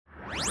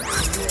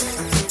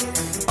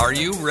Are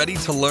you ready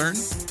to learn?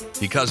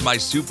 Because my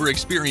super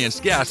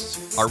experienced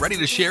guests are ready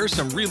to share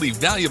some really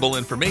valuable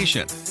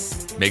information.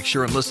 Make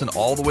sure and listen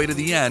all the way to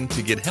the end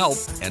to get help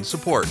and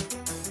support.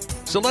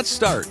 So let's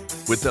start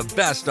with the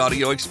best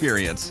audio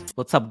experience.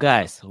 What's up,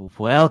 guys?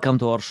 Welcome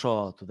to our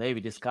show. Today we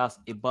discuss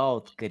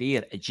about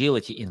career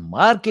agility in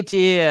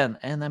marketing,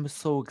 and I'm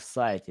so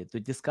excited to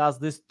discuss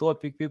this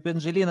topic with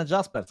Angelina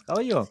Jaspers. How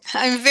are you?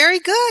 I'm very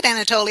good,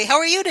 Anatoly. How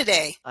are you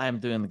today? I'm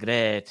doing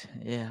great.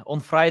 Yeah, on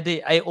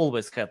Friday I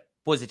always have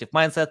positive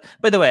mindset.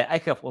 By the way, I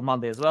have on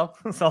Monday as well.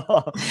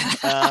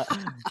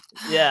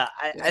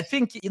 I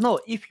think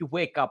if you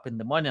wake up in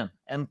the morning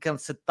and can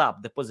set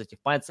up the positive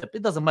mindset,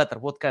 it doesn't matter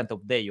what kind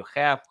of day you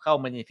have, how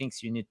many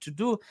things you need to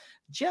do.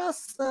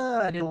 Just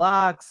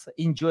relax,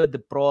 enjoy the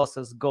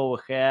process, go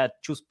ahead,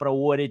 choose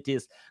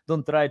priorities,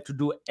 don't try to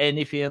do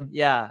anything.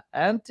 Yeah,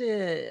 and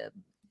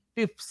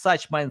with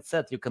such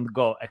mindset, you can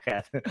go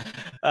ahead.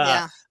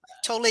 Yeah,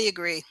 totally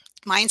agree.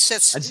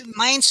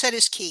 Mindset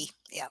is key.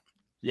 Yeah.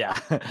 Yeah.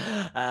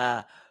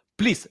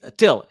 Please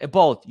tell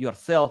about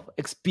yourself,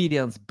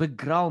 experience,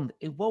 background,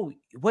 and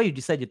why you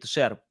decided to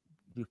share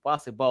with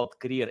us about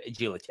career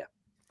agility.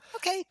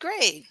 Okay,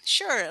 great.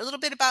 Sure. A little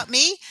bit about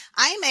me.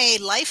 I'm a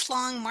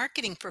lifelong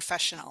marketing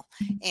professional,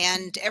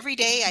 and every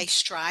day I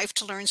strive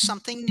to learn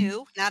something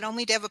new, not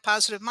only to have a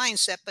positive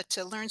mindset, but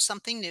to learn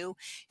something new.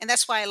 And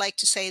that's why I like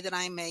to say that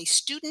I'm a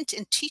student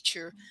and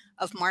teacher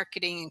of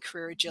marketing and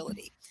career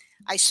agility.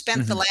 I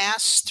spent the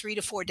last 3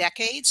 to 4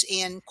 decades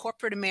in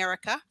corporate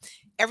America,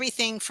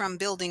 everything from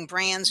building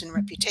brands and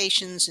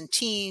reputations and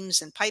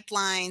teams and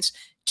pipelines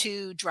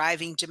to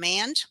driving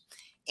demand.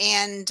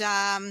 And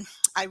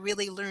I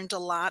really learned a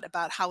lot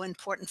about how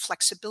important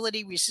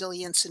flexibility,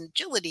 resilience, and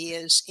agility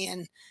is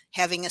in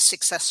having a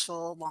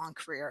successful long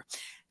career.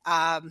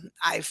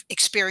 I've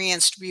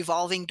experienced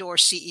revolving door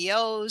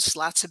CEOs,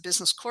 lots of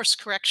business course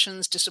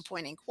corrections,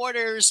 disappointing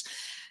quarters,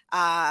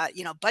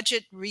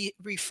 budget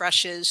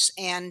refreshes.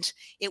 And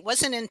it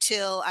wasn't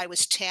until I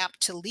was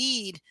tapped to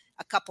lead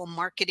a couple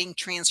marketing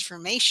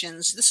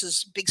transformations, this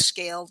is big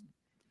scale,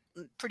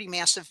 pretty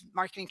massive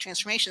marketing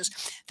transformations,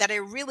 that I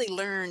really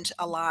learned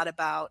a lot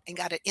about and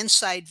got an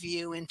inside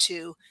view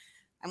into,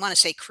 I want to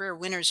say, career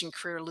winners and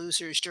career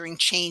losers during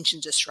change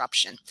and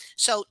disruption.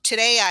 So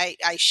today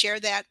I share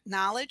that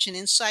knowledge and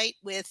insight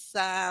with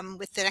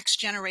the next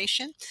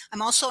generation.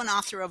 I'm also an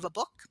author of a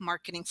book,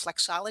 Marketing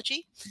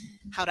Flexology,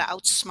 How to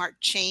Outsmart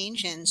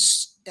Change and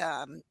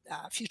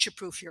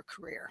Future-Proof Your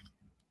Career.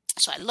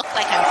 So I look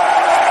like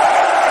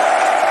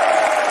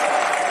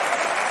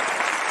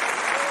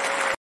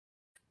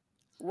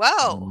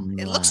Whoa,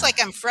 it looks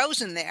like I'm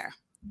frozen there.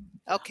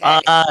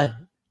 Okay.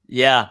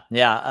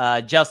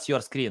 Just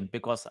your screen,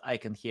 because I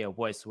can hear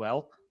voice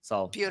well.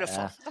 So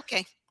beautiful.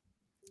 Okay.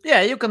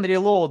 Yeah, you can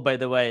reload, by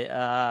the way.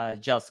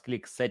 Just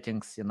click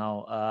settings,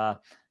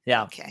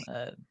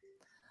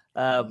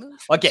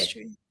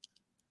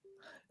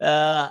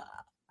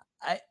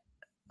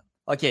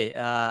 Okay.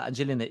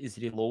 Angelina is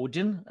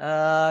reloading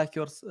her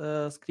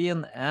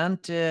screen, and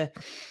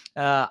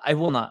I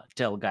wanna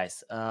tell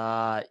guys,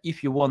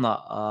 if you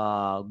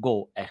wanna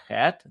go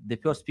ahead, the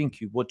first thing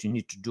what you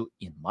need to do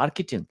in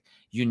marketing,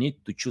 you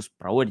need to choose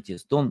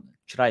priorities. Don't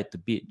try to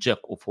be jack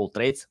of all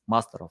trades,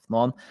 master of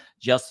none.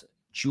 Just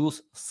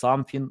choose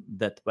something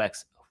that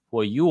works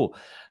for you.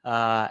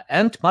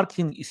 And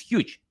marketing is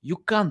huge. You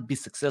can't be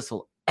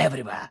successful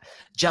everywhere.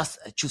 Just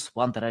choose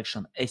one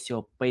direction: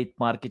 SEO, paid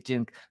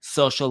marketing,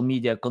 social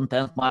media,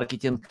 content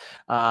marketing,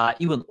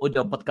 even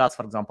audio podcasts.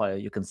 For example,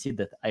 you can see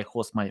that I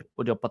host my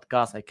audio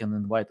podcast. I can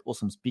invite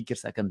awesome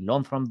speakers. I can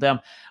learn from them,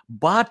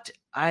 but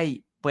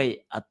I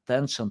pay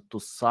attention to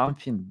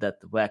something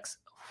that works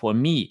for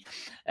me,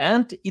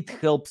 and it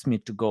helps me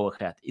to go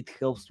ahead. It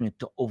helps me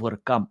to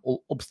overcome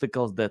all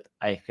obstacles that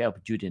I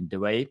have during the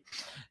way.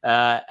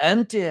 I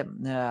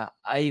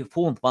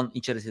found one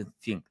interesting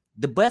thing: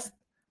 the best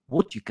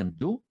what you can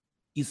do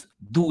is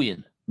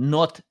doing,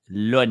 not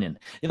learning.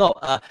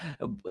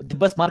 The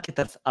best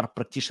marketers are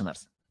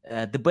practitioners.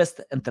 The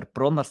best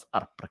entrepreneurs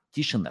are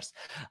practitioners.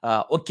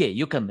 Okay,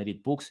 you can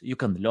read books, you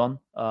can learn,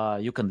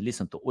 you can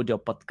listen to audio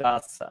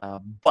podcasts,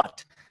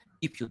 but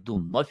if you do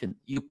nothing,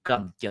 you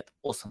can't get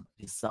awesome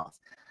results.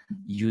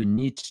 You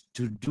need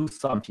to do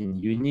something.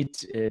 You need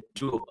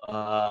to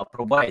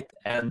provide,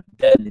 and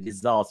then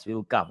results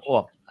will come.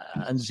 Oh,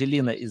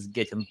 Angelina is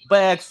getting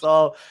back.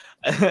 So,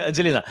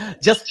 Angelina,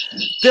 just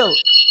tell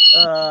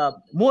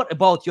more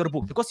about your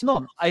book, because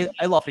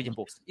I love reading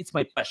books. It's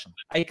my passion.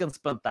 I can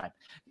spend time.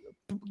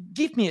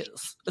 Give me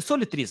a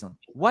solid reason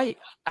why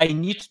I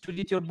need to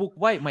read your book,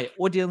 why my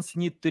audience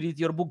need to read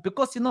your book,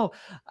 because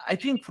I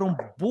think from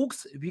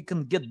books we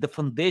can get the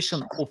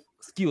foundation of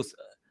skills.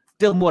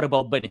 Tell more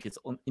about benefits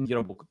in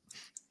your book.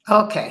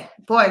 Okay.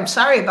 Boy, I'm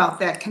sorry about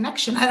that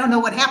connection. I don't know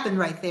what happened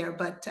right there.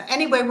 But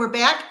anyway, we're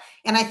back.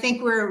 And I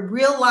think we're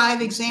real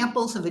live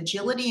examples of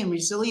agility and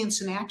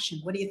resilience in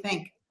action. What do you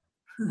think?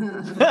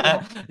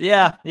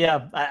 Yeah.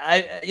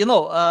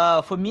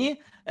 For me,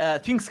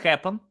 things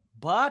happen.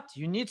 but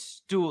you need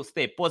to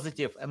stay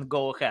positive and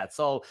go ahead.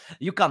 So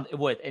you can't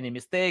avoid any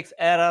mistakes,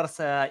 errors.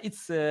 I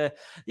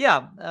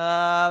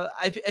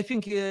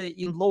think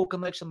in low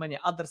connection, many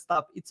other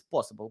stuff, it's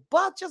possible,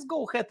 but just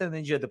go ahead and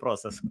enjoy the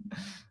process.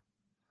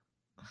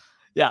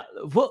 Yeah.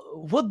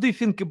 What do you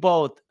think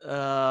about?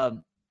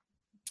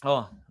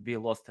 Oh, we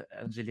lost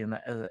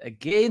Angelina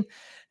again.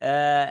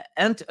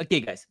 And okay,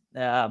 guys,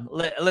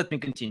 let me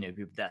continue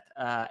with that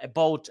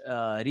about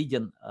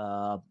reading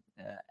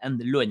and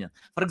learning.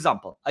 For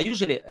example, I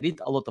usually read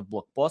a lot of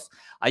blog posts.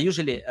 I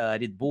usually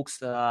read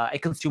books. I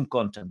consume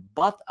content,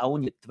 but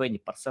only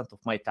 20% of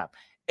my time.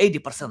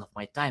 80% of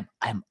my time,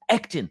 I'm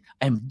acting,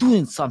 I'm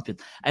doing something,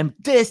 I'm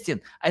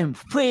testing, I'm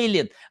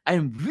failing,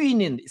 I'm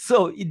winning.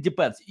 So it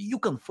depends. You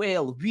can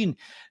fail, win,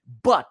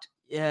 but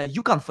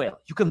you can fail.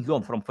 You can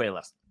learn from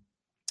failures.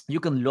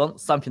 You can learn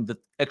something that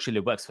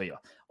actually works for you.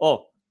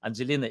 Oh,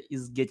 Angelina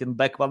is getting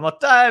back one more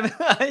time.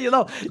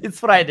 It's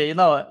Friday.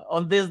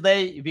 On this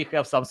day, we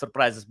have some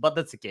surprises, but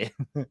that's okay.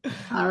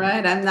 All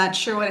right. I'm not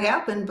sure what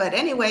happened, but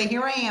anyway,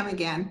 here I am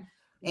again.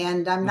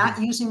 And I'm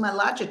not using my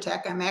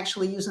Logitech. I'm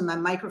actually using my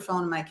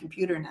microphone and my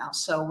computer now.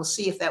 So we'll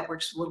see if that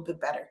works a little bit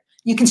better.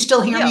 You can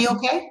still hear me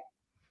okay?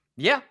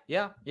 Yeah.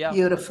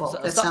 Beautiful.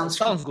 That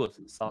sounds good.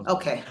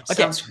 Okay.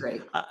 Sounds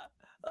great.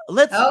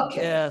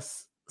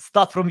 Let's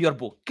start from your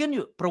book. Can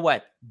you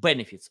provide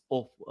benefits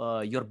of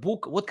your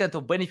book? What kind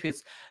of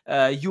benefits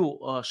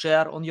you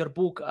share on your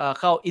book?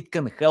 How it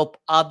can help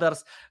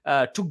others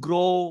to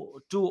grow,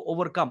 to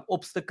overcome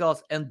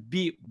obstacles, and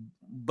be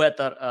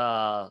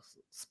better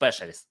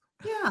specialists?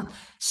 Yeah.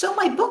 So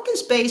my book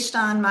is based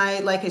on my,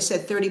 like I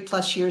said, 30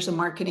 plus years of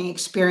marketing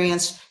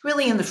experience,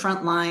 really in the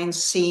front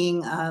lines,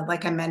 seeing,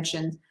 like I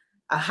mentioned,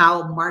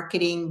 how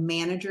marketing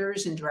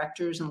managers and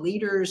directors and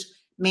leaders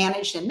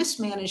managed and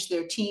mismanaged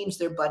their teams,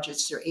 their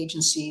budgets, their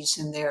agencies,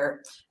 and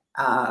their,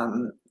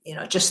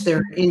 just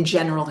in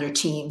general, their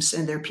teams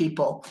and their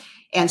people.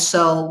 And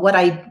so what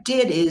I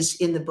did is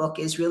in the book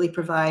is really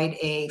provide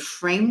a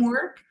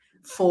framework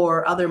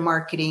for other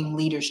marketing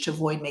leaders to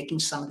avoid making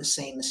some of the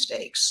same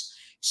mistakes.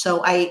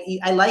 So I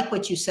like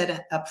what you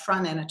said up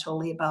front,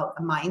 Anatoly, about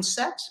a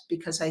mindset,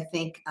 because I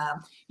think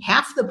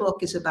half the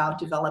book is about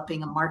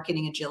developing a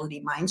marketing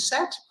agility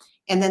mindset.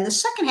 And then the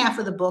second half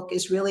of the book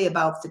is really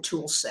about the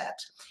tool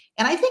set.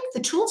 And I think the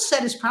tool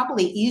set is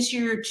probably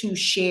easier to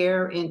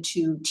share and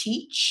to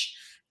teach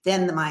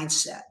than the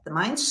mindset. The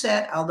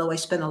mindset, although I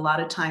spend a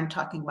lot of time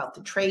talking about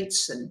the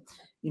traits and,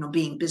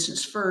 being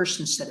business first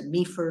instead of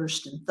me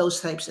first and those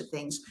types of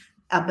things.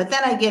 But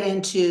then I get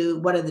into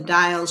what are the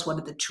dials, what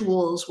are the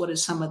tools, what are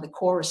some of the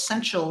core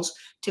essentials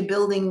to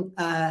building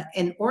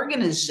an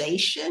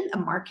organization, a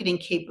marketing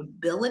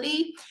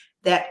capability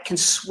that can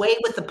sway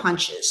with the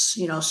punches,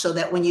 so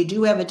that when you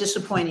do have a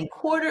disappointing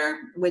quarter,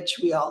 which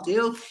we all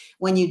do,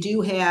 when you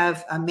do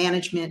have a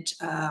management,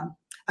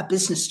 a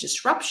business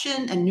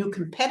disruption, a new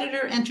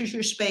competitor enters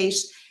your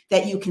space,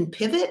 that you can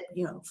pivot,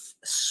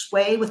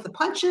 sway with the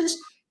punches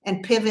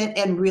and pivot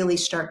and really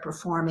start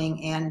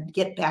performing and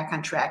get back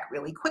on track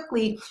really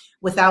quickly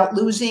without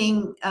you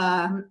losing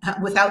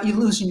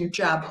your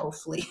job,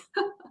 hopefully.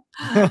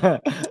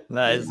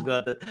 Nice,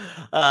 got it.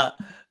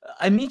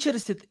 I'm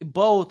interested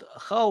about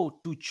how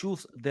to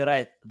choose the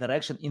right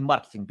direction in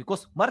marketing,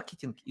 because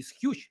marketing is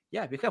huge.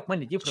 Yeah, we have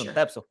many different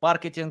types of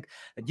marketing.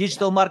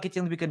 Digital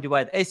marketing, we can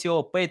divide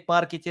SEO, paid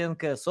marketing,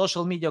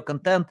 social media,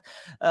 content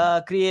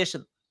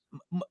creation.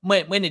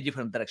 Many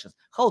different directions.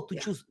 How to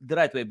choose the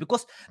right way?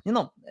 Because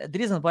the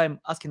reason why I'm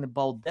asking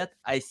about that,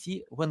 I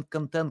see when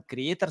content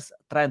creators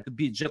trying to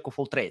be jack of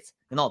all trades,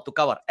 to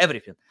cover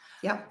everything.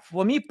 Yeah.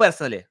 For me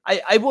personally,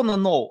 I want to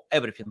know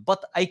everything,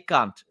 but I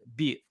can't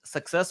be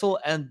successful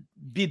and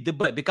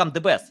become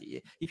the best.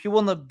 If you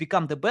want to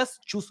become the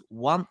best, choose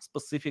one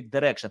specific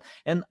direction.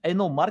 And I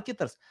know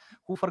marketers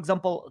who, for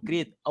example,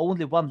 create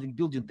only one link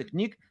building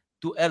technique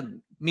to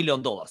earn $1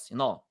 million.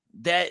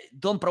 They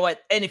don't provide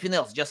anything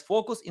else, just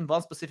focus in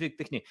one specific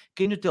technique.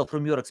 Can you tell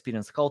from your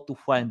experience how to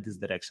find this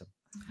direction?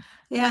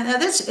 Yeah, now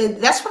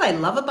that's what I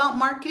love about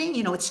marketing.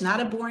 It's not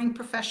a boring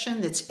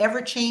profession. It's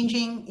ever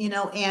changing,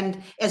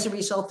 and as a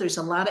result, there's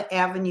a lot of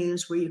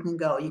avenues where you can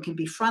go. You can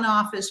be front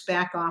office,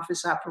 back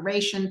office,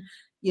 operation,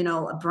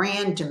 a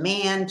brand,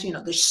 demand,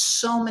 there's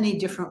so many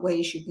different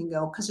ways you can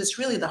go because it's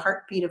really the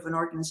heartbeat of an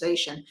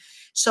organization.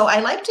 So I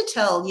like to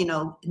tell,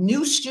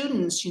 new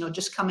students,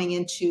 just coming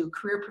into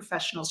career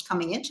professionals,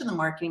 coming into the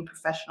marketing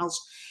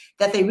professionals,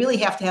 that they really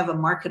have to have a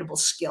marketable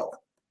skill,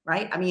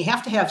 right? I mean, you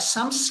have to have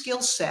some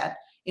skill set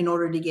in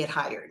order to get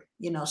hired,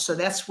 so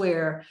that's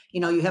where,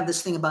 you have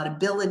this thing about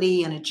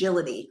ability and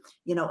agility,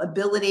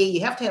 ability,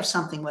 you have to have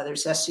something, whether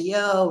it's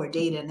SEO or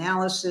data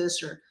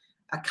analysis or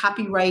a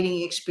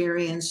copywriting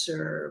experience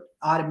or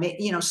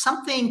automate,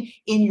 something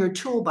in your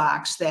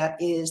toolbox that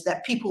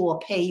people will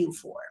pay you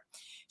for.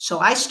 So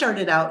I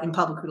started out in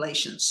public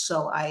relations.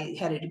 So I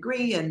had a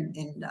degree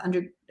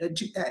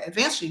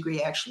advanced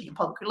degree actually in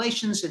public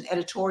relations and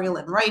editorial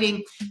and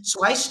writing.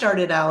 So I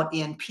started out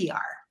in PR,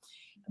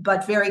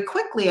 but very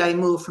quickly I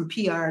moved from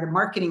PR to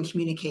marketing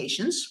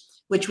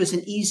communications, which was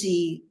an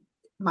easy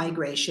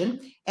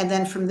migration. And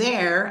then from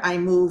there, I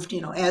moved,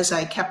 as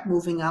I kept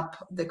moving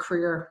up the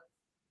career,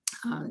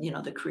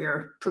 the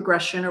career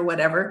progression or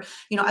whatever,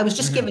 I was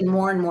just given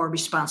more and more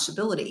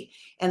responsibility.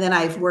 And then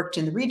I've worked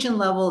in the region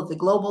level, the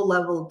global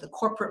level, the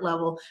corporate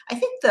level. I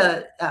think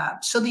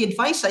so the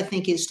advice, I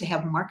think, is to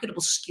have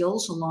marketable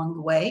skills along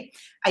the way.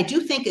 I do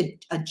think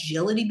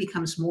agility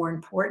becomes more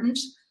important,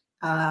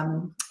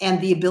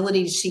 and the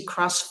ability to see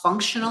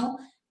cross-functional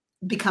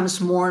becomes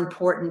more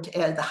important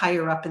the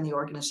higher up in the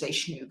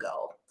organization you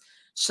go.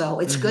 So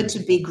it's good to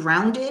be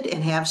grounded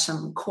and have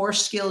some core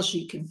skills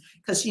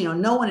because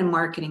no one in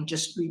marketing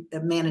just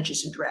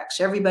manages and directs.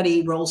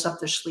 Everybody rolls up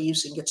their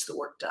sleeves and gets the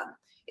work done.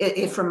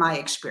 From my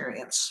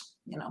experience,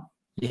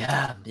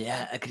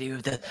 Yeah, agree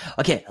with that.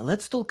 Okay,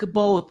 let's talk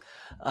about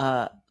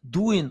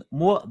doing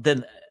more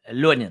than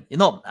learning.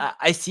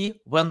 I see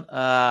when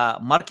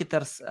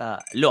marketers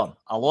learn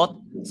a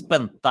lot,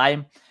 spend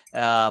time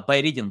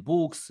by reading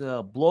books,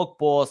 blog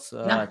posts,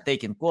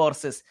 taking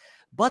courses.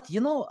 But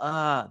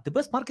the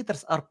best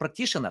marketers are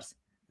practitioners.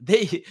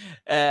 They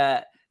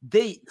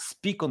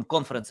speak on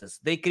conferences.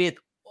 They create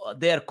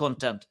their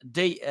content.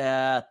 They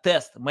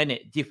test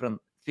many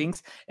different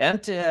things.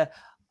 And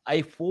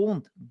I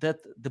found that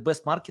the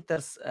best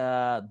marketers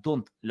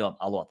don't learn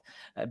a lot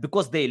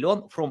because they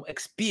learn from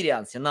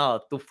experience,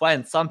 to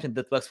find something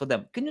that works for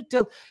them. Can you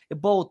tell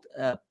about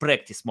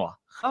practice more?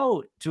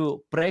 How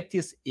to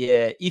practice,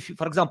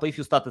 for example, if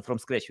you started from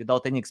scratch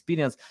without any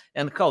experience,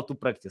 and how to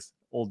practice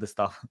all this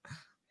stuff?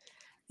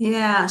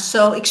 Yeah,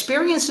 so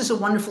experience is a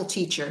wonderful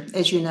teacher,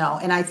 as you know,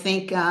 and I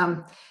think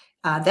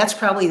that's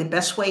probably the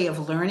best way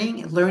of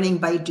learning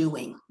by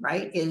doing,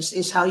 right?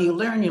 Is how you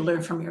learn. You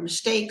learn from your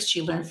mistakes,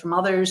 you learn from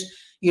others,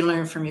 you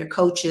learn from your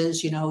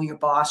coaches, your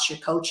boss, your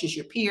coaches,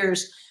 your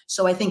peers.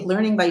 So I think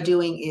learning by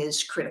doing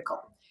is critical.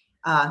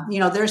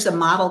 There's a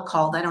model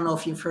called, I don't know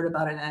if you've heard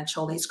about it,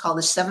 Anatoly, it's called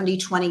the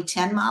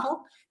 70-20-10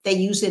 model. They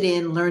use it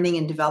in learning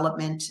and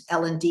development,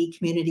 L&D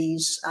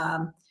communities,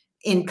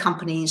 in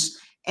companies.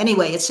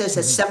 Anyway, it says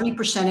that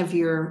 70% of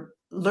your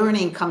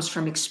learning comes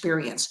from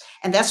experience.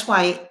 And that's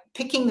why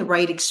picking the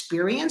right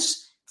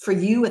experience for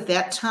you at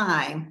that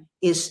time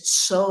is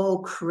so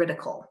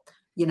critical,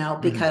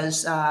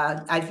 because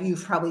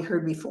you've probably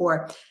heard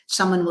before,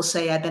 someone will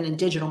say, I've been in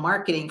digital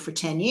marketing for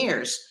 10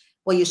 years.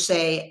 Well, you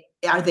say,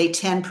 are they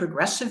 10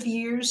 progressive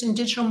years in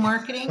digital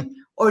marketing?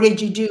 Or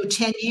did you do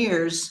 10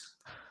 years,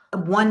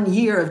 1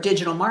 year of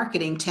digital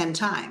marketing 10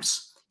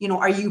 times?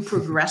 Are you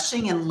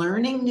progressing and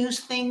learning new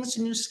things,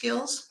 new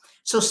skills?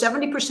 So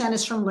 70%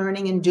 is from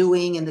learning and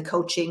doing and the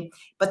coaching,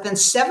 but then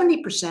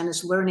 70%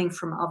 is learning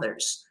from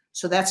others.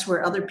 So that's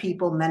where other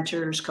people,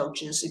 mentors,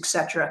 coaches,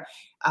 etc.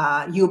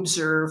 You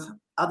observe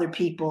other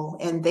people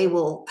and they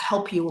will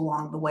help you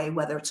along the way,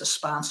 whether it's a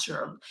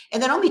sponsor.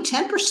 And then only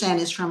 10%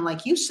 is from,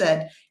 like you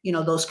said,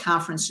 those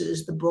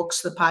conferences, the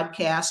books, the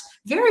podcasts,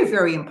 very,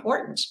 very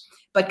important.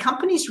 But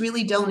companies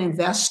really don't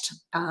invest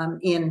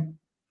in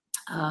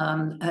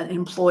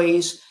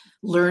employees'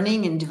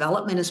 learning and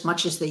development as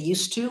much as they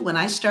used to. When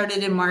I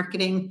started in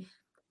marketing,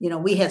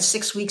 we had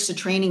 6 weeks of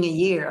training a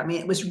year. I mean,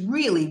 it was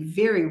really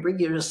very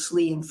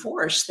rigorously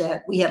enforced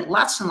that we had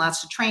lots and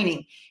lots of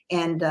training.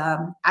 And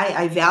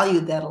I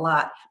valued that a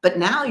lot. But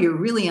now you're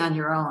really on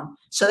your own.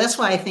 So that's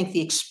why I think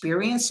the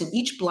experience and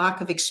each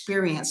block of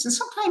experience, and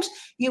sometimes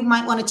you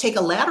might want to take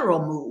a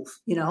lateral move.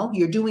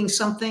 You're doing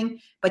something,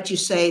 but you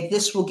say,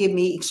 this will give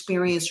me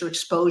experience or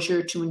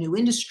exposure to a new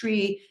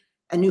industry,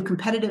 a new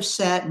competitive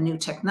set, a new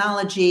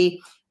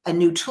technology, a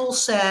new tool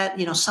set,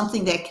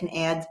 something that can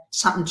add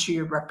something to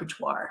your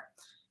repertoire.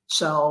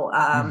 So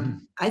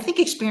I think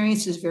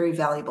experience is very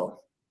valuable.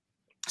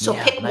 So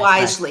pick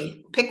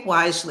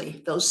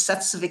wisely those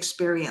sets of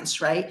experience,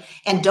 right?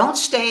 And don't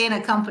stay in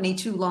a company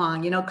too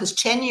long, because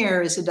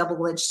tenure is a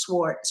double-edged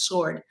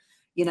sword.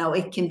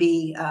 It can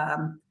be,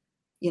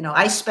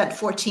 I spent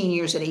 14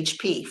 years at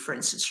HP, for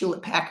instance,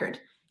 Hewlett Packard.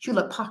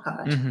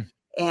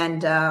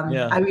 And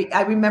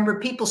I remember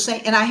people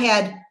saying, and I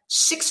had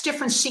 6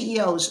 different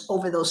CEOs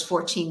over those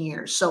 14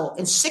 years. So,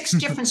 and 6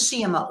 different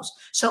CMOs.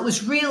 So it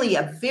was really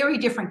a very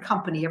different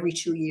company every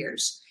 2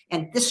 years.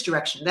 And this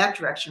direction, that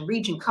direction,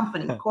 region,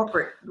 company,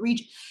 corporate,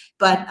 region.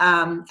 But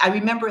I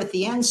remember at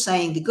the end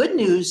saying, the good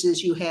news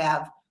is you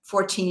have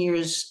 14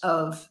 years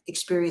of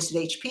experience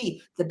at HP.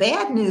 The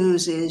bad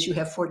news is you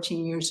have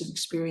 14 years of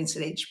experience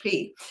at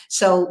HP.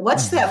 So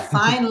what's that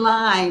fine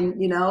line,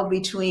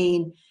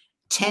 between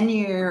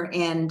tenure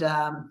and,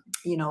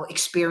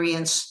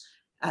 experience?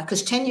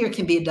 Because tenure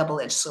can be a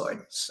double-edged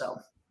sword. So.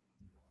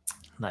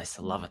 Nice.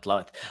 I love it.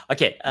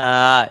 Okay.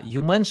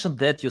 You mentioned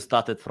that you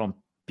started from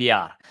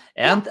PR.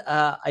 And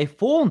I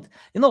found,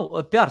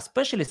 PR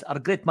specialists are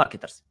great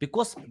marketers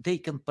because they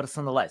can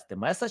personalize the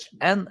message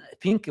and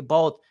think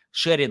about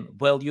sharing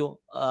value.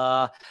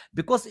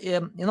 Because,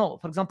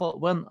 for example,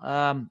 when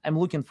I'm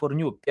looking for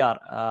new PR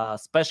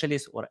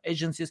specialists or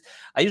agencies,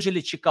 I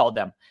usually check out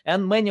them.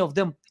 And many of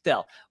them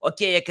tell,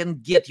 okay, I can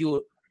get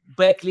you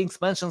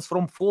backlinks, mentions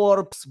from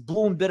Forbes,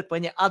 Bloomberg,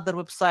 many other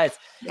websites.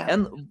 Yeah.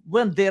 And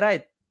when they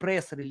write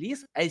press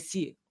release, I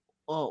see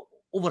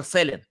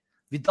overselling.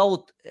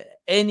 without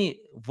any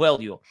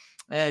value,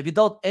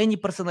 without any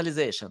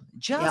personalization.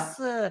 Just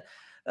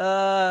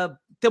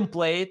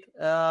template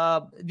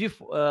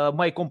with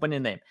my company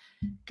name.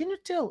 Can you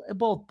tell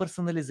about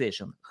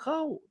personalization?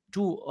 How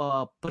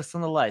to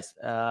personalize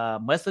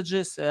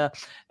messages?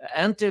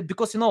 And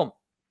because,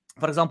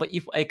 for example,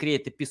 if I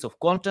create a piece of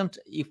content,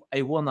 if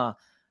I wanna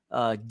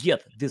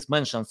get these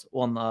mentions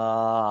on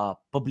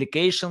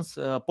publications,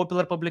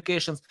 popular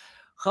publications,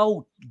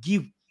 how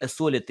give a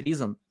solid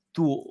reason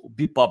to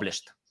be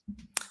published?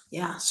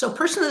 Yeah. So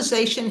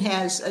personalization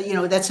has,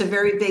 that's a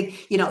very big,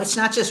 it's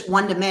not just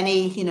one to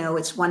many,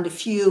 it's one to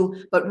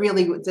few, but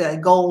really the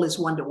goal is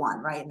one to one,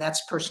 right? And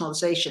that's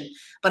personalization.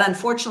 But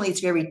unfortunately, it's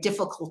very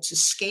difficult to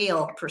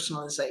scale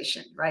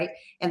personalization, right?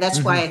 And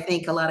that's why I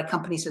think a lot of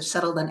companies have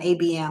settled on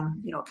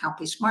ABM,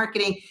 account-based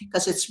marketing,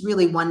 because it's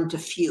really one to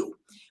few.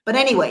 But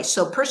anyway,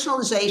 so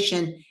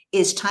personalization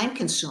is time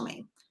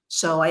consuming.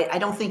 So I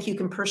don't think you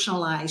can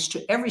personalize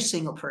to every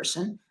single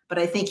person, but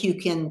I think you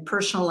can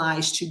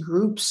personalize to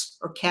groups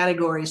or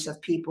categories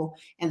of people.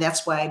 And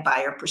that's why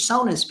buyer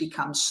personas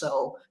become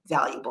so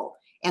valuable.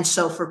 And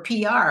so for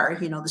PR,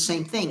 the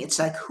same thing. It's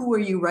like, who are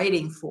you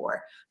writing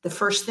for? The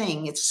first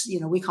thing, it's,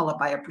 we call it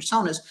buyer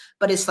personas,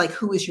 but it's like,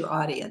 who is your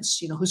audience?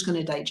 Who's going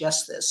to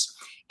digest this?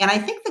 And I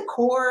think the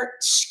core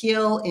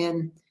skill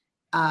in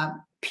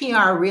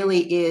PR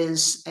really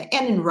is,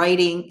 and in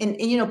writing, and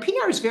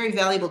PR is very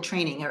valuable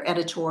training or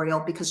editorial,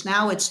 because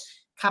now it's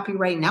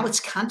copywriting, now it's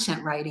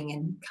content writing,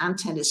 and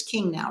content is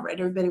king now, right?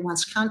 Everybody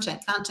wants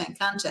content.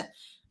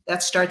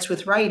 That starts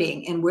with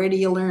writing. And where do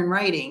you learn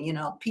writing?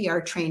 PR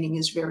training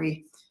is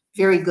very,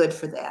 very good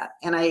for that.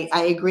 And I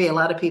agree, a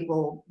lot of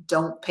people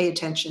don't pay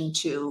attention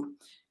to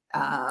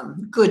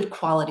good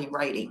quality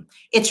writing.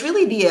 It's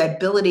really the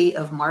ability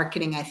of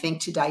marketing, I think,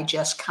 to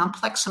digest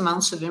complex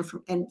amounts of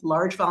and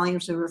large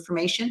volumes of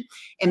information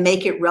and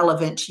make it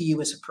relevant to you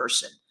as a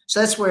person.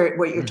 So that's where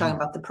you're talking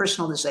about the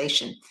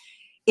personalization.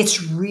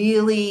 It's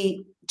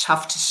really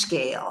tough to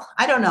scale.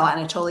 I don't know,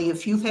 Anatoly,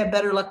 if you've had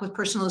better luck with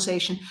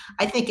personalization.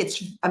 I think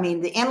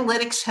the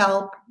analytics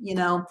help,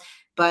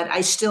 but I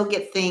still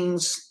get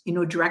things,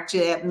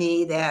 directed at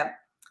me that,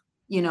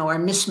 are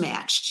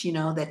mismatched,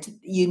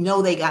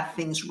 that, they got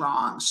things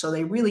wrong. So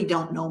they really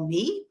don't know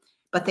me,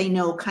 but they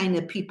know kind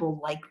of people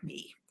like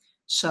me.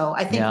 So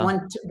I think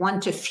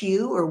one to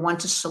few or one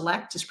to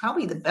select is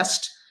probably the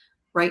best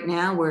right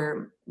now,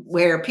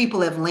 where people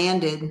have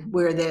landed,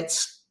 where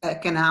that's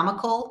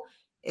economical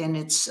and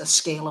it's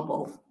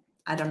scalable.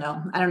 I don't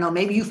know.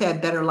 Maybe you've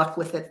had better luck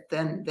with it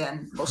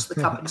than most of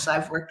the companies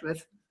I've worked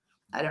with.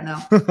 I don't know.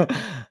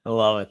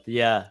 Love it.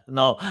 Yeah.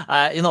 No,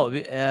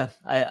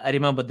 I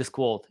remember this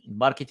quote in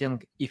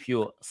marketing: if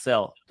you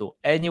sell to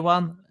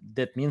anyone,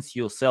 that means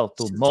you sell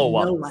to no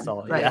one.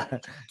 So, right. Yeah.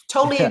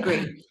 Totally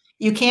agree.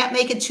 You can't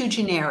make it too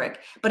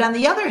generic. But on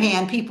the other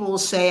hand, people will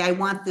say, I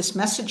want this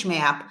message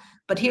map,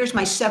 but here's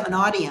my 7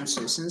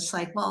 audiences. And it's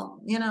like,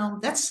 well,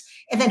 and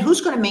then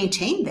who's going to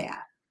maintain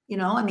that?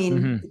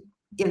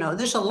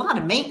 There's a lot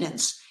of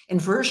maintenance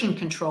and version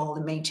control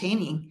and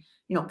maintaining.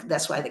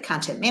 That's why the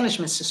content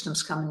management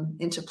systems come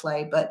into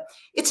play. But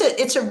it's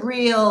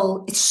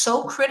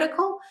so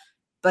critical,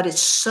 but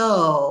it's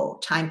so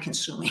time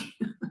consuming.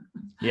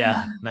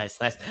 Yeah, nice.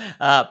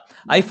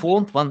 I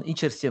found one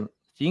interesting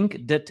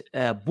thing that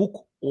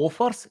book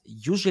authors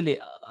usually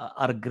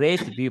are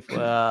great with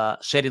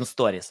sharing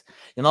stories.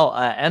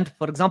 And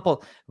for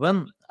example,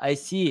 when I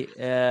see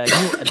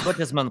new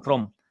advertisement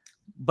from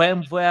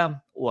BMW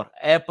or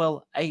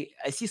Apple, I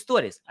see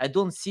stories. I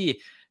don't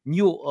see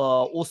new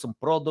awesome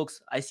products.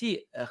 I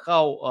see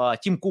how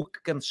Tim Cook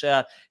can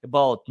share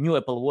about new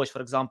Apple Watch,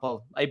 for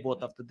example. I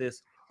bought after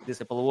this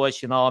Apple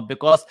Watch,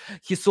 because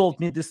he sold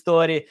me the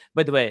story.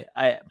 By the way,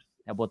 I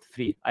bought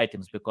 3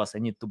 items because I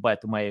need to buy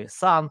to my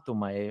son, to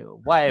my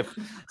wife.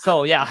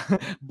 So yeah,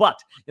 but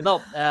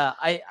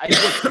I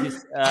bought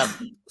this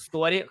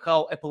story,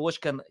 how Apple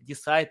Watch can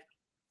decide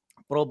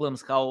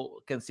problems, how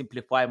can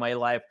simplify my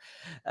life.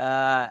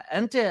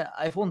 And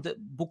I found the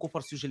book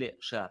authors usually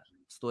share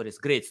stories,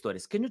 great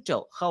stories. Can you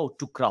tell how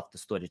to craft a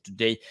story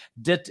today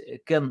that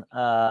can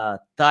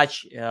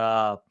touch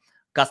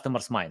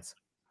customers' minds?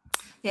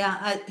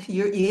 Yeah,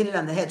 you hit it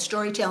on the head.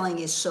 Storytelling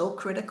is so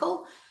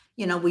critical.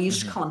 We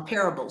used to call them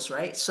parables,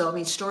 right?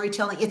 So,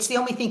 storytelling, it's the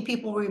only thing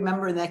people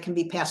remember that can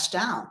be passed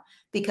down,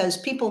 because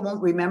people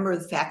won't remember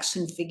the facts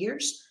and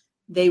figures.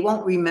 They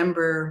won't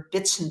remember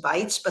bits and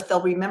bytes, but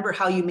they'll remember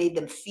how you made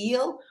them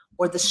feel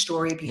or the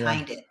story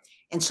behind it.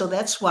 And so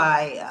that's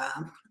why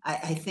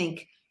I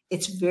think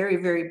it's very,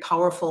 very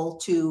powerful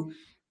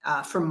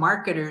for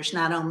marketers,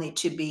 not only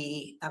to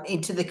be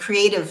into the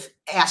creative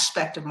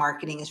aspect of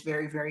marketing is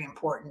very, very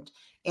important.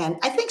 And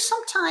I think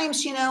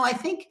sometimes, I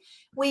think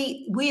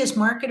we as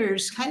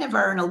marketers kind of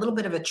are in a little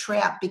bit of a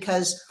trap,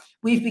 because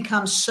we've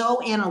become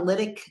so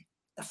analytic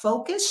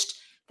focused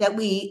that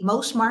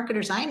most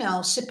marketers I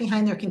know sit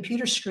behind their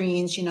computer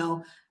screens,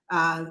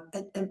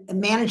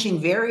 managing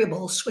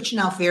variables, switching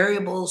out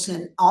variables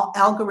and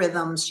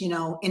algorithms,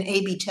 in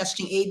A/B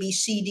testing,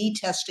 ABCD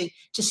testing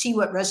to see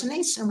what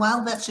resonates. And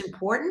while that's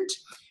important,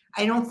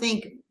 I don't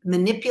think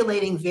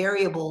manipulating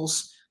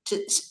variables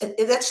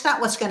that's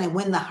not what's going to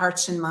win the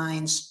hearts and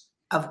minds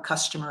of a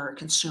customer or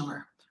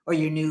consumer or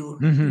your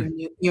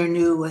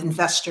new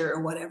investor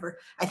or whatever.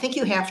 I think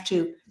you have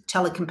to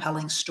tell a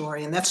compelling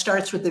story, and that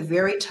starts with the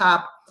very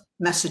top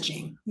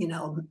messaging,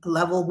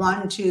 level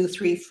 1, 2,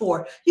 3,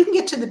 4. You can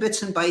get to the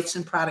bits and bytes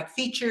and product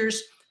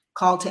features,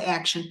 call to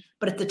action,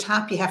 but at the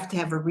top you have to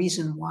have a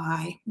reason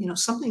why,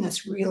 something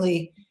that's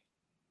really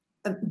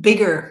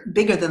bigger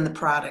than the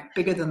product,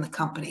 bigger than the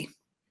company.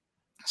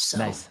 So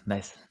Nice.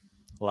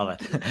 Love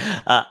it.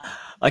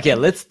 Okay,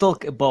 let's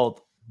talk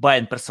about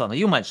buying persona.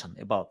 You mentioned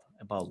about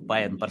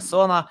buying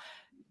persona.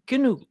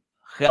 Can you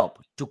help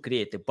to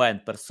create a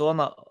buying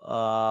persona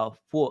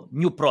for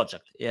new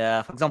project?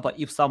 For example,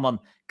 if someone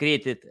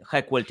created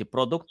high quality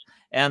product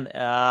and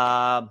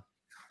have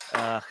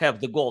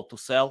the goal to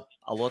sell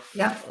a lot,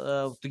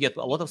 to get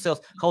a lot of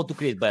sales, how to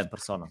create buying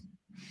persona?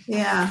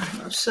 Yeah.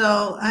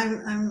 So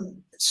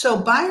so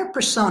buyer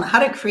persona, how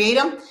to create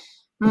them?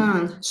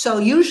 So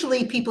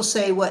usually people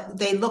say what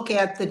they look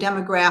at the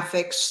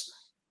demographics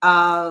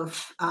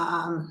of,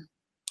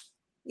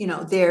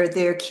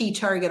 their key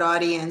target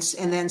audience,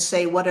 and then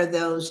say, what are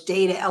those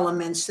data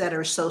elements that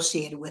are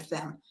associated with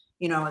them?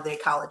 Are they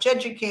college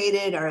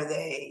educated? Are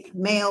they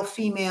male,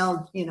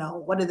 female?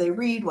 What do they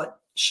read? What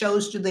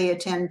shows do they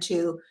attend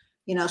to?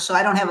 So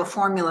I don't have a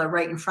formula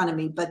right in front of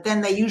me, but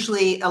then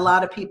a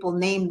lot of people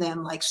name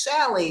them like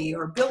Sally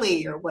or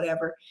Billy or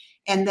whatever.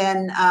 And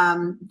then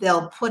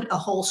they'll put a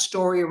whole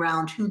story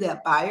around who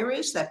that buyer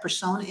is, that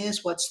persona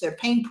is, what's their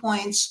pain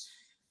points,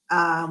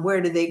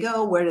 where do they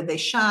go, where do they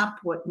shop,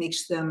 what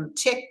makes them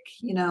tick,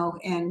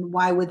 and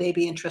why would they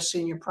be interested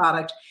in your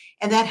product?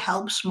 And that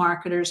helps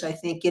marketers, I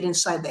think, get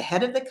inside the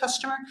head of the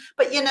customer.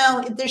 But,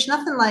 there's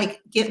nothing like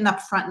getting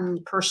up front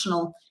and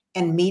personal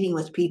and meeting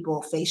with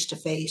people face to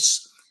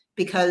face,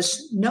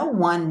 because no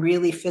one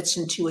really fits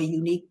into a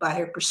unique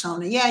buyer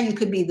persona. Yeah, you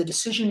could be the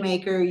decision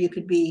maker, you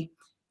could be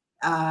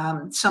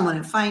someone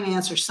in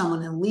finance or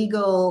someone in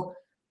legal.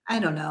 I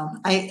don't know.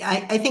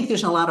 I think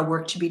there's a lot of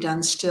work to be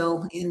done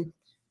still.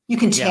 You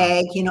can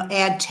tag,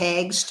 add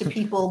tags to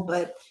people,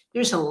 but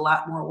there's a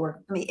lot more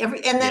work. I mean,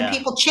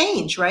 people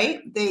change,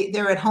 right?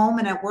 They're at home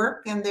and at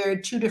work, and they're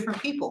two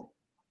different people.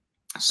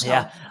 So.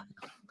 Yeah.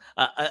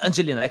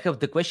 Angelina, I have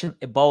the question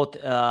about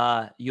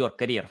your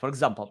career. For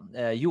example,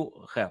 you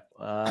have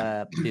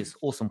this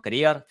awesome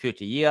career,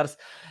 30 years.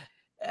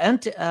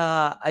 And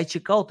I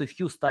check out a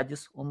few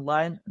studies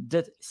online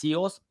that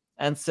CEOs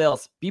and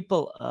sales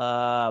people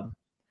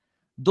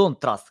don't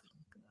trust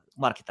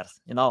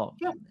marketers,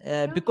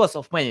 because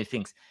of many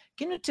things.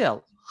 Can you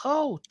tell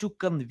how to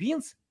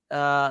convince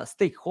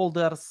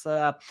stakeholders,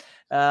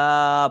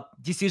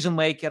 decision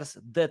makers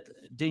that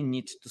they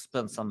need to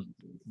spend some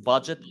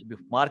budget with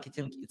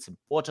marketing? It's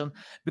important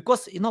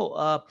because,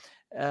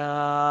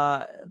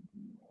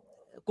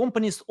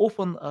 companies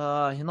often,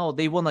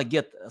 they want to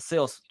get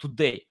sales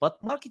today,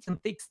 but marketing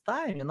takes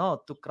time,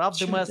 to craft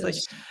the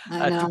message,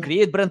 to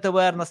create brand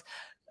awareness.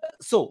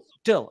 So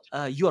tell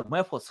your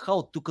methods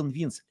how to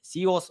convince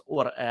CEOs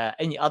or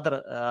any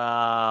other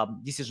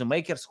decision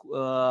makers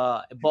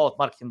about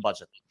marketing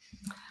budget.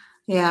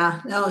 Yeah,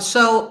 no,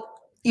 so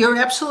you're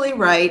absolutely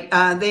right.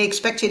 They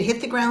expect you to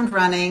hit the ground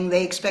running.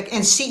 And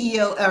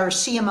CEO or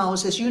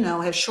CMOs, as you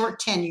know, have short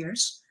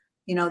tenures.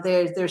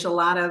 There's a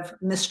lot of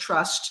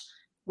mistrust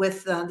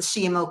with the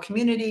CMO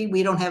community.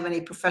 We don't have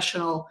any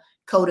professional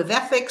code of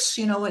ethics,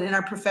 in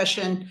our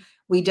profession.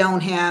 We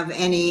don't have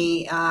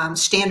any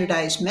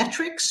standardized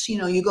metrics.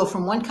 You go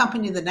from one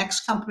company to the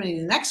next company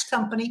to the next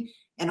company,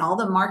 and all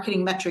the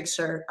marketing metrics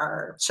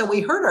are. So we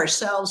hurt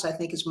ourselves, I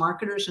think, as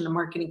marketers in the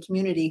marketing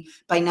community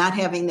by not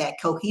having that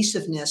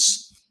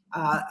cohesiveness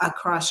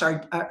across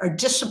our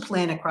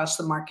discipline across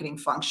the marketing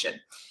function.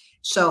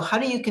 So how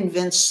do you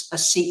convince a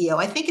CEO?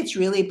 I think it's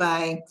really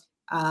by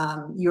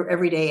your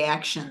everyday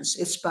actions.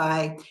 It's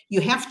by, you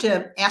have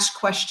to ask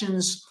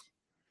questions.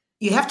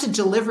 You have to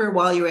deliver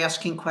while you're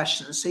asking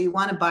questions. So you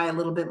want to buy a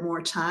little bit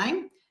more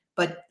time,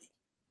 but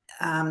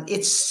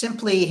it's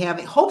simply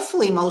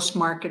hopefully most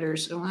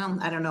marketers,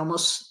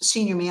 most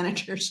senior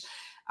managers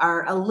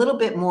are a little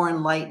bit more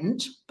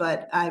enlightened,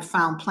 but I've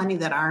found plenty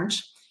that aren't.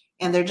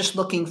 And they're just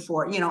looking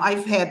for,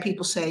 I've had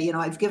people say,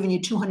 I've given you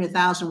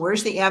 200,000,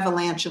 where's the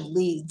avalanche of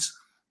leads?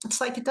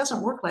 It's like, it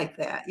doesn't work like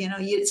that.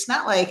 It's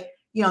not like,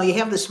 you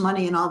have this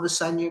money and all of a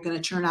sudden you're going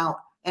to turn out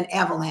an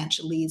avalanche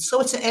of leads.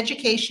 So it's an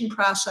education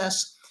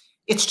process.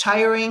 It's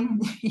tiring.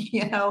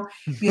 You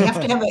have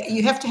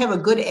to have a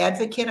good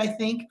advocate, I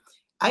think.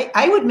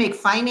 I would make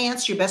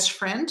finance your best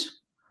friend.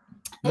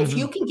 Mm-hmm. If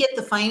you can get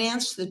the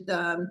finance,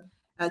 the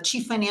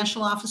chief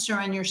financial officer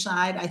on your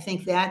side, I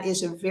think that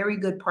is a very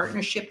good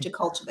partnership to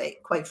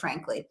cultivate, quite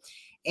frankly.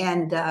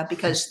 And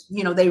because,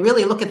 they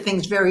really look at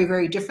things very,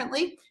 very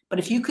differently. But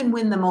if you can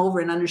win them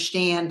over and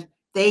understand,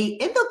 they'll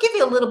give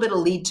you a little bit of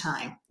lead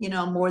time,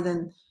 more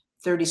than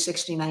 30,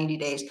 60, 90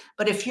 days.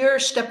 But if you're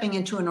stepping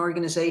into an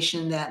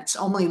organization that's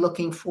only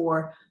looking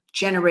for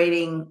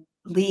generating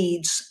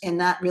leads and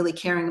not really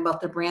caring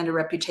about their brand or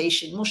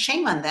reputation, well,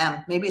 shame on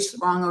them. Maybe it's the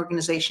wrong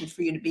organization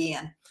for you to be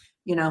in.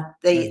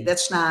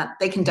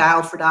 They can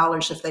dial for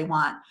dollars if they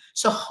want.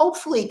 So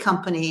hopefully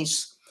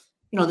companies,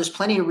 there's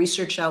plenty of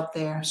research out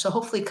there. So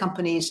hopefully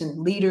companies and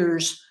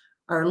leaders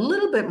are a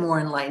little bit more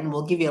enlightened.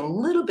 We'll give you a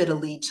little bit of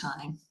lead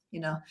time.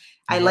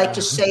 I like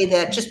to say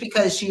that just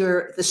because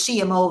you're the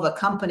CMO of a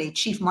company,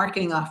 chief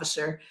marketing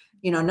officer,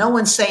 no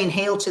one's saying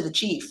hail to the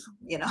chief,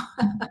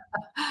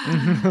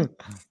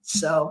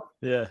 So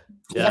Yeah.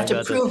 you have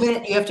to prove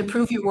it. You have to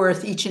prove your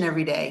worth each and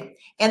every day.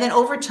 And then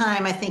over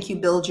time, I think you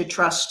build your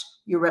trust,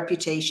 your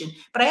reputation.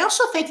 But I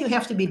also think you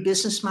have to be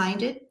business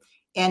minded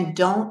and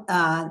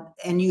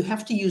and you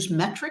have to use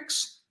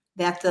metrics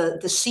that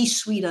the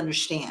C-suite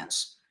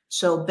understands.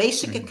 So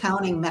basic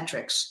accounting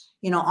metrics,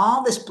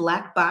 all this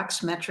black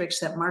box metrics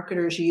that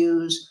marketers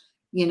use,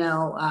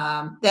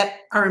 that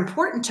are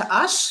important to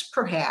us,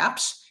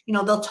 perhaps.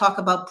 They'll talk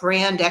about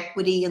brand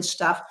equity and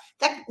stuff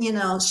that,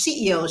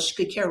 CEOs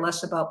could care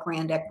less about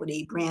brand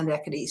equity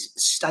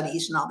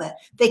studies and all that.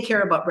 They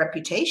care about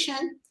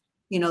reputation.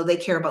 They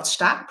care about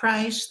stock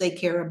price. They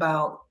care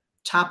about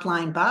top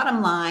line,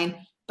 bottom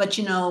line. But,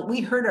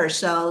 we hurt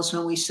ourselves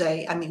when we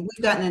say,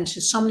 we've gotten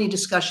into so many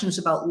discussions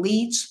about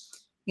leads,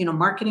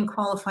 marketing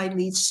qualified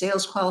leads,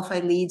 sales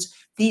qualified leads.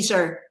 These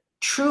are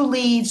true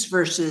leads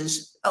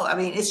versus,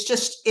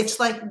 it's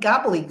like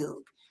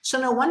gobbledygook. So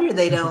no wonder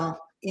they don't,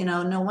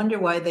 no wonder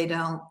why they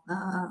don't.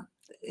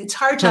 It's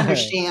hard to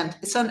understand.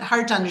 It's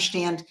hard to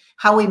understand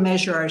how we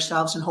measure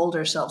ourselves and hold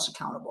ourselves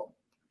accountable.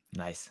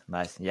 Nice.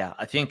 Yeah,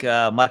 I think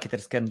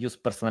marketers can use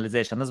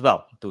personalization as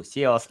well to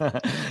CEOs,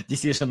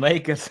 decision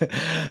makers.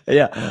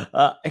 Yeah,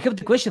 I have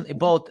the question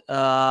about,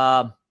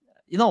 I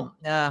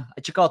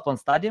check out one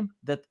study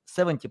that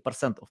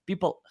 70% of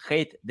people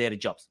hate their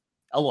jobs.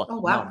 A lot.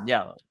 Oh, wow.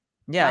 Yeah,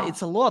 Wow.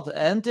 it's a lot.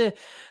 And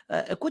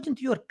according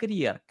to your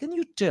career, can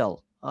you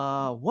tell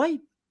why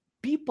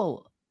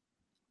people,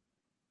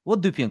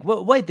 what do you think?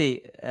 Why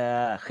they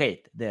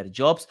hate their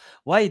jobs?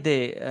 Why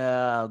they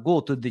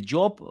go to the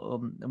job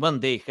when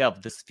they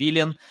have this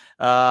feeling,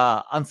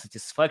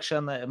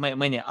 unsatisfaction,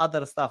 many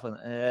other stuff,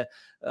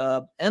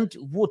 and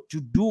what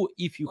to do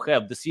if you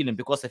have this feeling?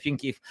 Because I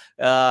think if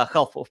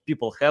half of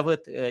people have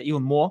it,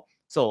 even more.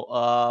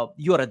 So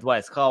your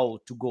advice, how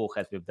to go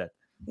ahead with that?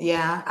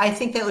 Yeah, I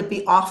think that would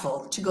be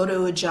awful to go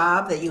to a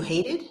job that you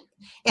hated.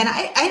 And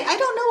I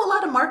don't know a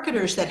lot of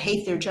marketers that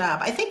hate their job.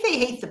 I think they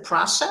hate the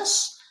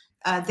process.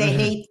 They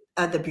hate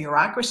the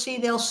bureaucracy,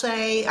 they'll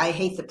say. I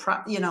hate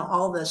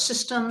all the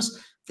systems,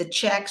 the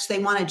checks. They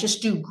want to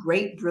just do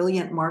great,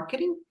 brilliant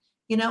marketing,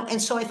 And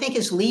so I think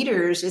as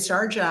leaders, it's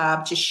our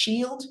job to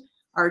shield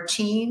our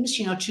teams,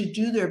 to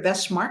do their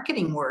best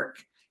marketing work,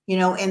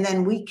 and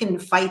then we can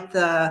fight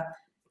the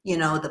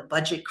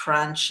budget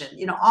crunch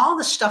and, all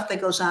the stuff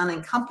that goes on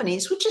in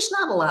companies, which is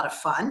not a lot of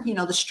fun,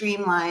 the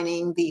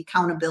streamlining, the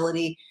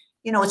accountability.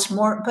 It's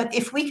more, but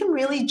if we can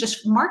really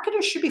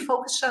marketers should be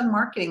focused on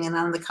marketing and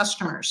on the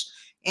customers.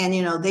 And,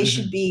 they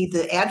should be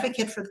the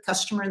advocate for the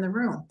customer in the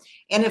room.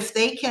 And if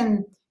they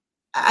can,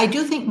 I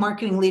do think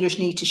marketing leaders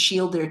need to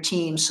shield their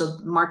teams so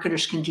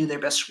marketers can do their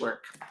best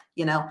work,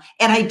 And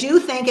I do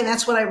think, and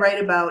that's what I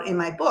write about in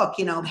my book,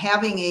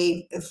 having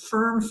a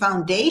firm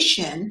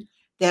foundation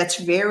that's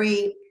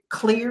very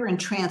clear and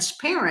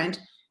transparent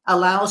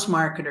allows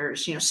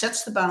marketers,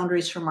 sets the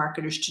boundaries for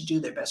marketers to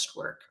do their best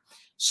work.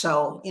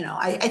 So,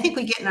 I think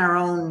we get in our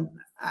own,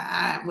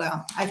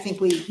 I think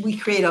we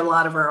create a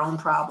lot of our own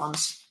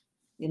problems,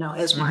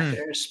 as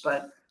marketers,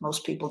 but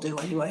most people do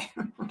anyway.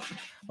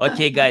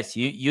 Okay, guys,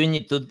 you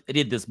need to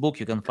read this book.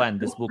 You can find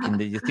this book in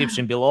the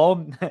description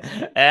below.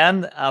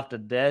 And after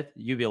that,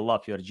 you will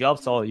love your job.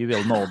 So you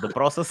will know the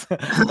process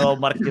of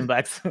marketing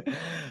backs.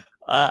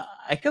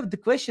 I have the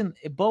question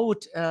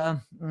about,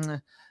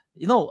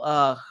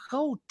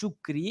 how to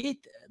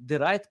create the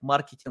right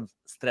marketing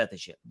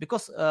strategy,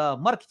 because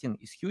marketing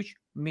is huge.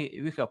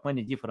 We have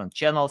many different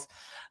channels.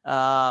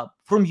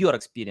 From your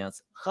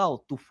experience,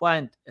 how to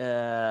find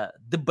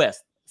the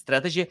best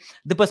strategy,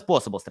 the best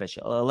possible strategy.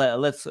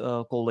 Let's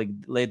call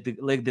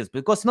like this,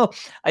 because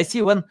I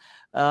see when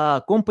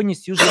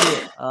companies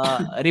usually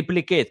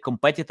replicate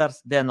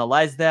competitors, they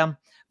analyze them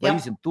by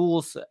using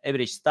tools,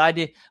 average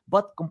study,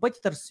 but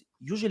competitors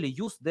usually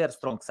use their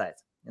strong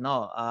sides,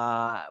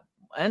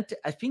 and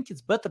I think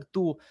it's better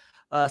to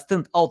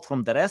stand out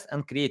from the rest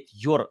and create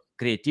your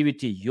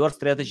creativity, your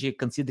strategy,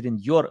 considering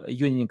your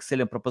unique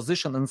selling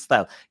proposition and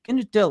style. Can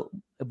you tell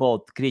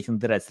about creating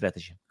the right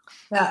strategy?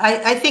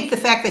 I think the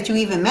fact that you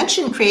even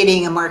mentioned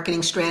creating a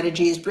marketing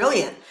strategy is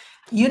brilliant.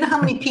 You know how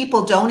many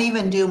people don't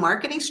even do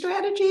marketing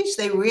strategies?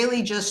 They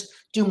really just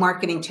do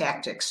marketing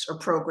tactics or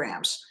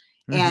programs.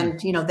 And,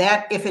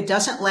 that if it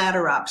doesn't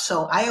ladder up.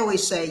 So I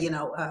always say,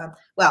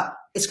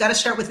 it's got to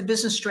start with a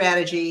business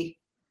strategy.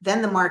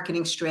 then the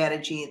marketing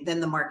strategy, then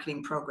the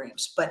marketing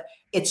programs. But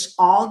it's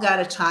all got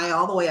to tie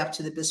all the way up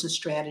to the business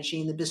strategy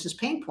and the business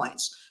pain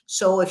points.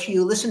 So if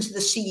you listen to the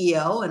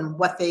CEO and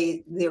what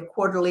their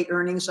quarterly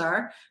earnings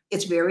are,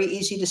 it's very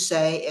easy to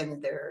say,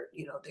 and their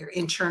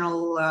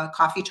internal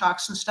coffee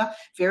talks and stuff,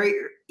 very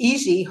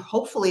easy,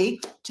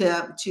 hopefully,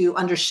 to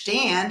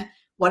understand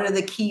what are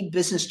the key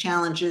business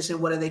challenges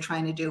and what are they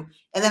trying to do.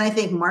 And then I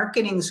think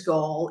marketing's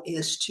goal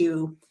is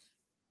to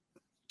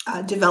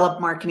develop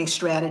marketing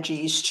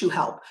strategies to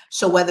help.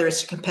 So whether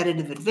it's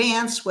competitive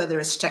advance, whether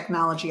it's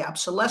technology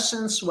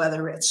obsolescence,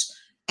 whether it's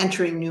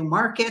entering new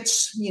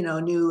markets,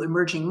 new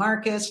emerging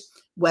markets,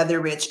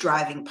 whether it's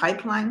driving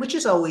pipeline, which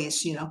is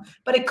always,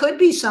 but it could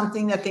be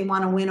something that they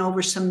want to win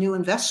over some new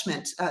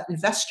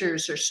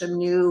investors or some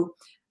new,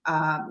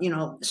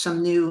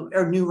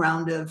 new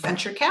round of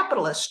venture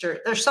capitalists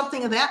or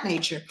something of that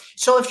nature.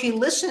 So if you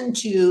listen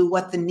to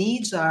what the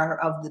needs are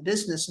of the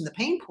business and the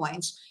pain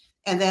points,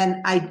 and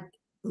then I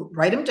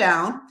write them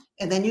down,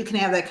 and then you can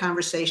have that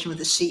conversation with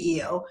the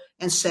CEO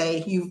and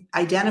say, you've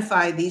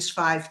identified these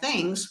 5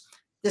 things.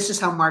 This is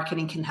how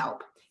marketing can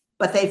help.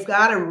 But they've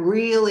got to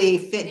really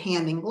fit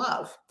hand in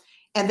glove.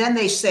 And then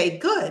they say,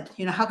 good,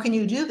 how can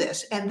you do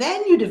this? And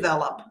then you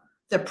develop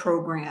the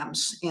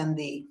programs and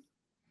the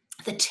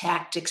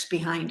tactics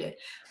behind it.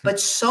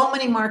 But so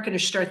many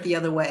marketers start the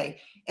other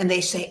way, and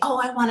they say, oh,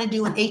 I want to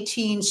do an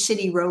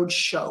 18-city road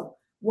show.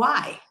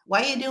 Why?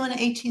 Why are you doing an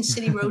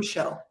 18-city road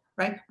show?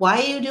 Right? Why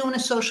are you doing a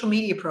social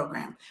media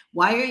program?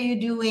 Why are you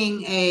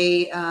doing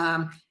a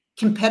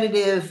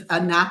competitive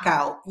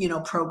knockout,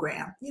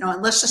 program?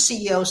 Unless the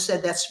CEO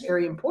said that's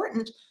very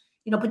important,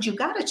 but you've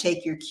got to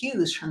take your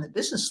cues from the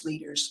business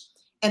leaders.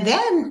 And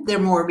then they're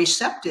more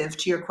receptive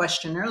to your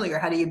question earlier.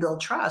 How do you build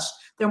trust?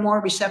 They're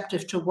more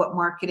receptive to what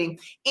marketing.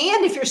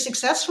 And if you're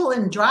successful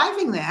in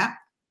driving that,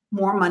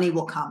 more money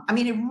will come. I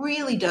mean, it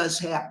really does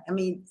happen. I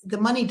mean,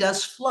 the money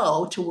does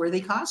flow to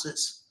worthy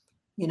causes.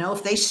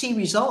 If they see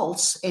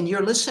results and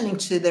you're listening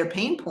to their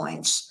pain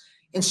points,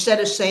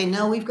 instead of saying,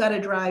 no, we've got to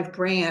drive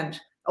brand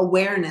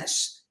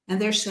awareness. And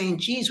they're saying,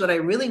 geez, what I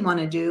really want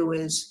to do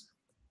is,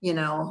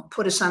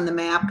 put us on the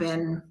map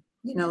in,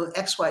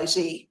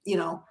 XYZ,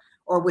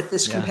 or with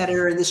this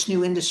competitor in this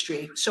new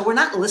industry. So we're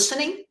not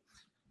listening.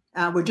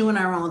 We're doing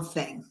our own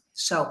thing.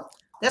 So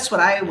that's what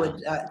I would,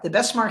 the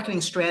best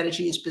marketing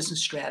strategy is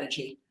business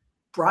strategy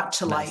brought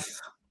to life.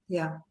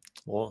 Yeah.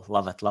 Oh,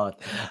 love it.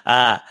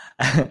 I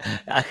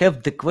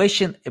have the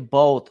question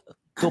about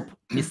top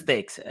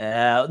mistakes.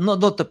 Not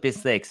top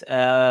mistakes,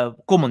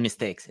 common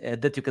mistakes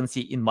that you can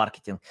see in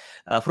marketing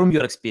from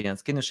your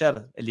experience. Can you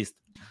share a list?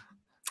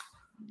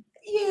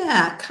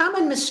 Yeah,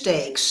 common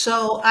mistakes.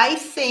 So I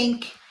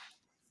think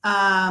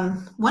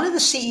one of the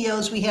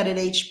CEOs we had at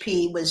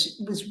HP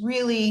was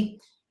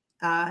really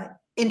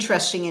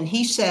interesting, and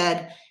he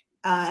said,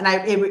 and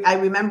I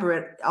remember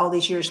it all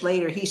these years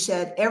later. He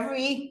said,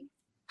 every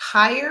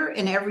hire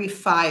and every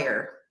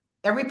fire,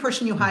 every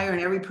person you hire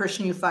and every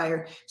person you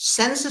fire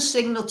sends a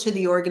signal to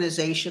the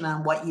organization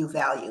on what you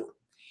value.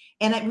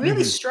 And it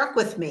really struck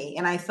with me.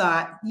 And I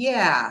thought,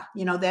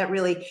 that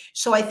really,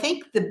 so I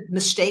think the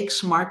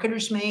mistakes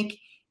marketers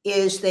make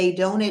is they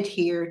don't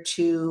adhere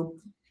to,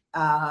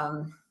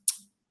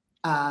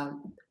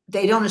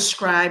 they don't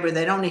ascribe or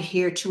they don't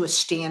adhere to a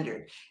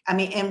standard. I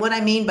mean, and what I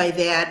mean by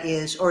that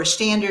is, or a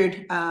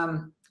standard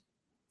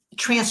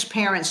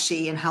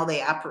transparency in how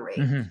they operate.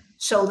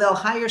 So they'll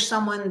hire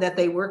someone that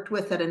they worked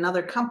with at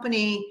another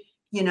company,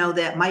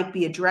 that might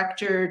be a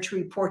director to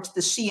report to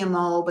the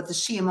CMO, but the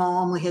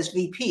CMO only has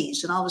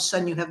VPs. And all of a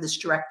sudden you have this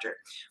director,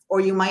 or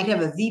you might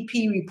have a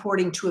VP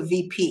reporting to a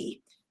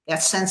VP.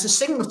 That sends a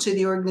signal to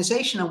the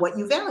organization of what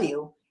you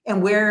value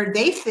and where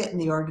they fit in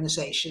the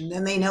organization.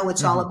 Then they know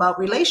it's all about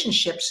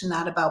relationships and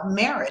not about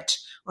merit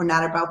or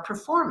not about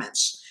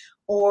performance.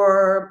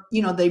 Or,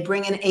 they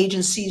bring in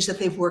agencies that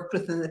they've worked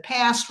with in the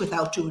past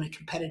without doing a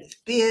competitive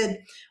bid.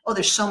 Oh,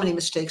 there's so many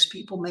mistakes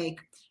people make.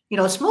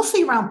 It's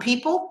mostly around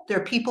people.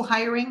 They're people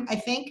hiring, I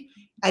think.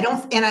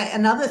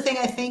 Another thing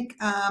I think,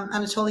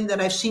 Anatoly,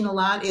 that I've seen a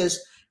lot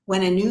is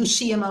when a new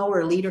CMO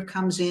or leader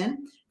comes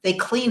in, they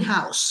clean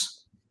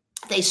house.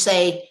 They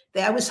say,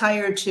 I was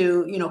hired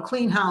to,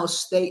 clean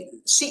house.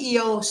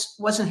 CEO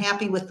wasn't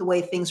happy with the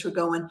way things were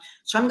going.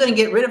 So I'm going to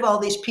get rid of all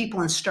these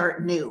people and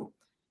start new.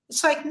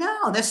 It's like,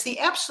 no, that's the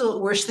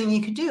absolute worst thing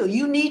you could do.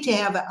 You need to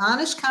have an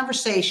honest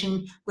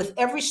conversation with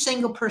every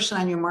single person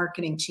on your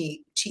marketing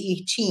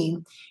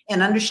team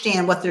and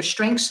understand what their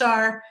strengths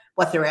are,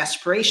 what their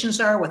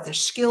aspirations are, what their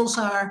skills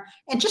are.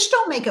 And just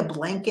don't make a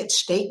blanket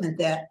statement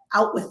that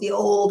out with the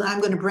old,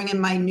 I'm going to bring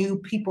in my new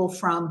people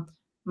from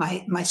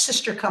my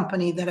sister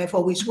company that I've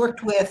always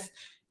worked with,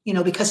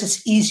 because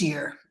it's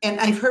easier. And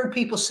I've heard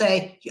people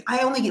say, I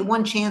only get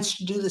one chance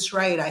to do this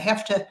right. I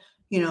have to,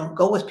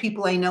 go with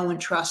people I know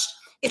and trust.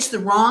 It's the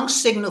wrong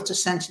signal to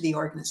send to the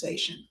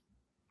organization.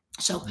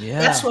 So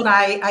that's what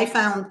I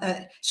found.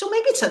 So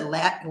maybe it's a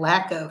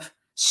lack of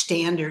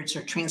standards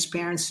or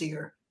transparency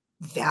or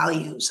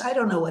values. I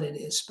don't know what it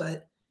is,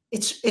 but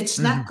it's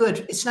not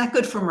good. It's not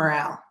good for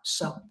morale.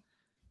 So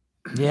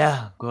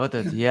Yeah, got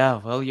it. Yeah,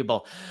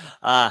 valuable.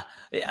 Uh,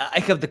 I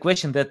have the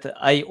question that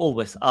I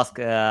always ask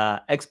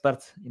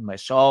experts in my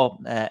show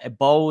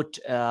about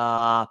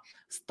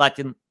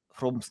starting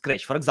from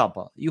scratch. For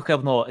example, you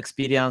have no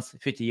experience,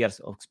 50 years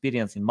of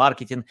experience in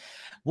marketing.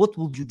 What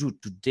would you do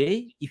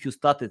today if you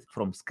started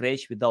from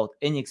scratch without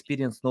any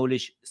experience,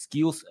 knowledge,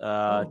 skills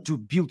Oh. to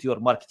build your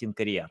marketing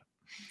career?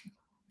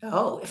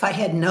 Oh, if I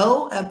had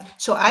no,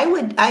 so I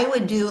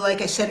would do,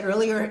 like I said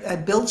earlier,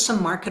 build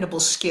some marketable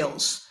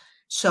skills.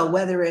 So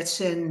whether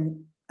it's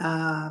in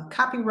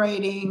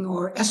copywriting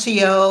or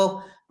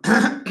SEO,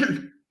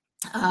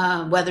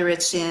 whether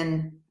it's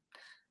in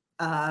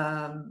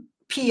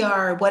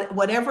PR,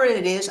 whatever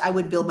it is, I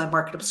would build my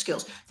marketable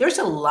skills. There's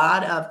a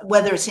lot of,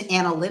 whether it's in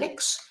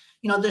analytics,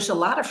 there's a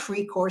lot of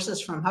free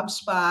courses from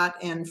HubSpot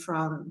and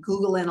from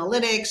Google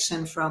Analytics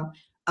and from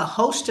a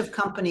host of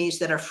companies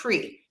that are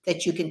free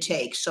that you can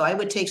take. So I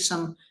would take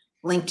some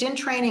LinkedIn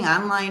training,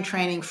 online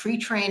training, free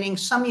training.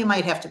 Some you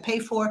might have to pay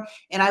for,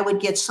 and I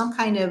would get some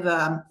kind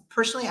of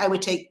personally, I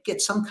would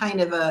get some kind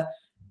of a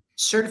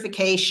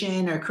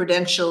certification or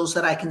credentials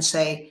that I can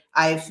say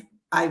I've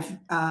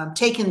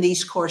taken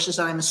these courses.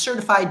 I'm a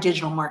certified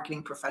digital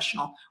marketing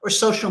professional or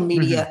social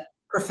media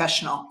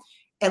professional.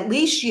 At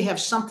least you have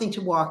something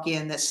to walk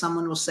in that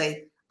someone will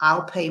say,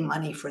 I'll pay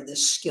money for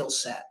this skill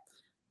set.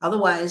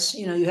 Otherwise,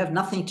 you have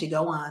nothing to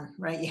go on,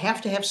 right? You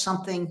have to have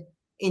something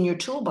in your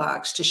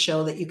toolbox to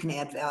show that you can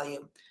add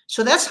value.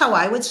 So that's how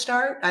I would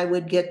start. I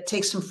would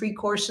take some free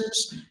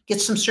courses, get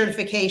some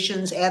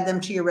certifications, add them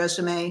to your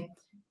resume,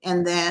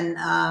 and then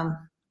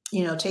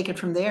take it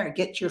from there.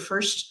 Get your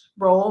first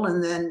role,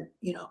 and then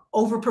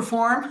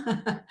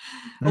overperform,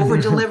 over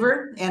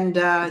deliver, and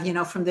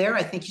from there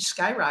I think you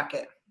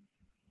skyrocket.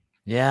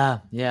 Yeah,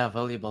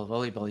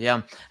 valuable.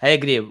 Yeah, I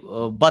agree.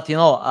 But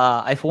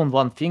I found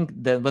one thing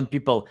that when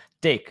people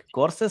take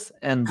courses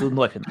and do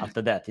nothing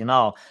after that,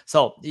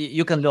 so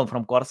you can learn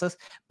from courses,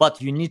 but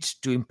you need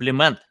to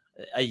implement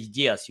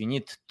ideas. You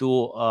need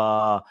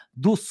to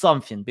do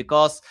something,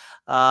 because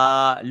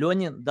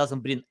learning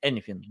doesn't bring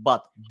anything,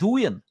 but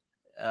doing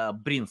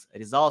brings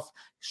results,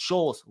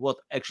 shows what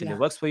actually Yeah.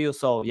 works for you.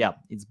 So yeah,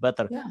 it's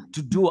better Yeah.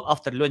 to do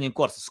after learning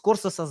courses.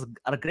 Courses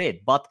are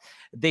great, but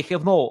they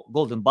have no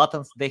golden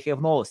buttons. They have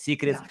no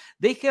secrets. Yeah.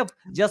 They have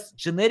just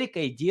generic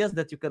ideas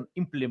that you can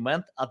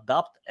implement,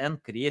 adapt,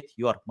 and create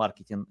your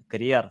marketing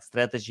career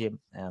strategy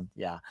and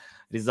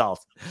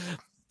results.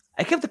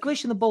 I have the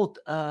question about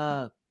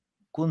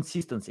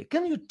consistency.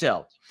 Can you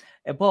tell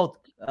about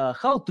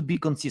how to be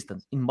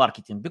consistent in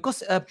marketing?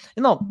 Because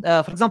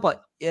for example,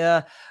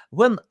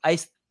 when I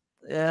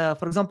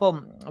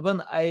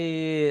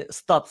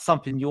start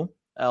something new,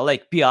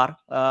 like PR,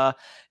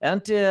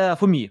 and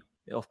for me,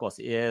 of course,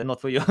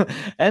 not for you,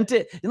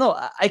 and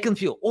I can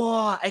feel,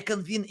 I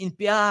can win in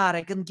PR,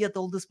 I can get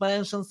all these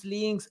mentions,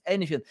 links,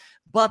 anything.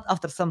 But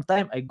after some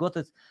time, I got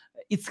it.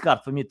 It's hard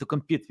for me to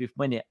compete with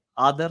many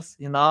others,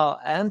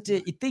 and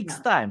it takes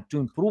Yeah. time to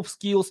improve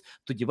skills,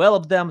 to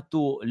develop them,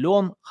 to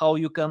learn how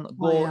you can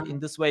go yeah. in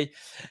this way.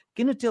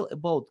 Can you tell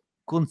about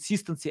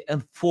consistency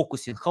and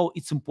focusing, how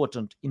it's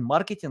important in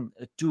marketing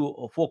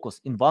to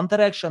focus in one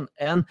direction,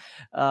 and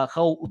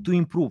how to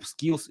improve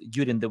skills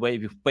during the way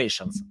with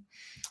patience?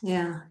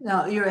 Yeah,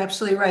 no, you're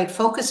absolutely right.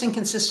 Focus and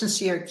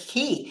consistency are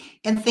key,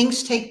 and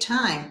things take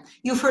time.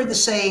 You've heard the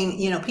saying,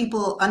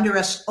 people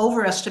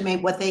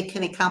overestimate what they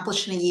can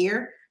accomplish in a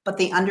year, but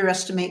they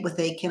underestimate what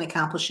they can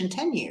accomplish in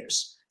 10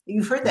 years.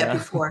 You've heard that Yeah.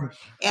 before,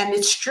 and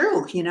it's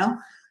true,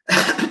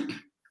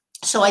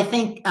 So I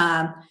think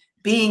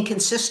being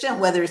consistent,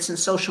 whether it's in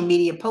social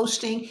media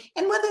posting,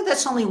 and whether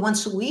that's only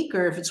once a week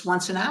or if it's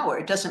once an hour,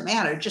 it doesn't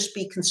matter. Just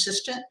be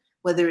consistent,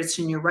 whether it's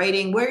in your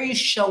writing, where you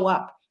show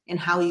up and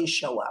how you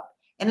show up.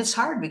 And it's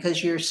hard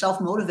because you're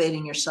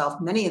self-motivating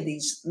yourself many of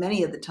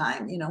the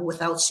time,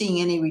 without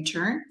seeing any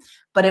return,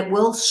 but it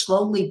will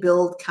slowly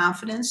build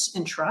confidence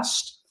and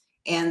trust.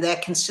 And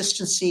that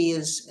consistency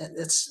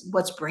it's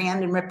what's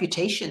brand and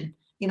reputation.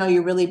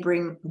 You're really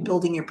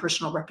building your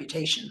personal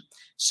reputation.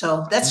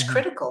 So that's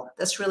critical.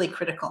 That's really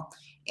critical.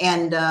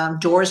 And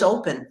doors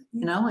open,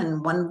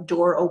 and one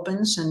door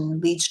opens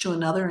and leads to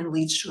another and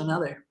leads to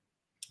another.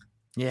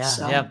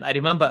 So- Yeah. I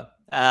remember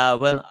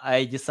when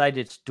I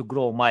decided to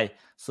grow my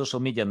social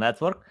media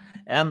network,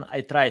 and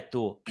I tried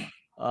to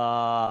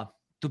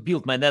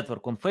build my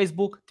network on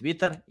Facebook,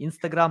 Twitter,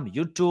 Instagram,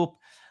 YouTube,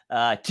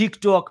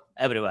 TikTok,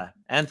 everywhere.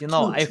 And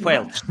I too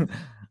failed. much.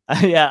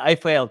 Yeah, I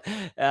failed.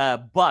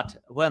 But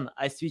when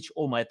I switched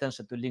all my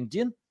attention to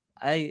LinkedIn,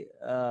 I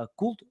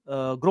could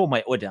grow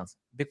my audience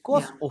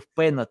because Yeah. of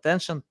paying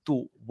attention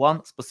to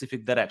one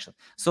specific direction.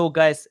 So,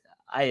 guys,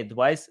 I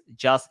advise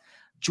just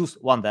choose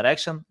one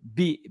direction,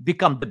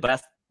 become the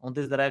best on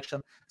this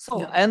direction.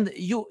 So, Yeah. and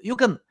you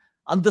can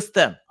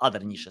understand other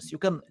niches. You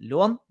can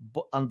learn,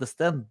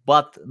 understand,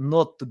 but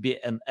not to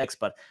be an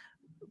expert.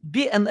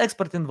 Be an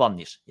expert in one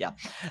niche. Yeah.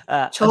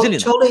 Angelina,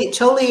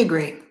 Totally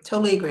agree.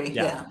 Totally agree.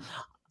 Yeah. Yeah.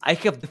 I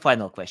have the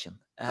final question.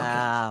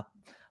 Okay.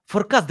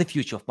 forecast the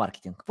future of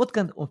marketing. What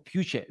kind of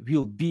future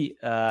will be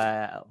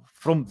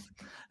from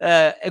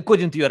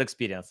according to your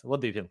experience? What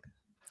do you think?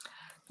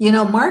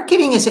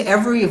 Marketing is an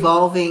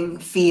ever-evolving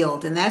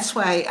field, and that's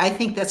why I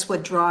think that's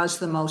what draws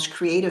the most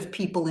creative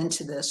people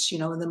into this.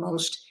 The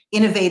most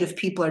innovative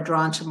people are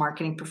drawn to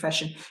marketing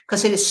profession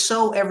because it is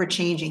so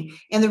ever-changing.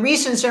 And the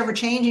reason it's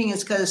ever-changing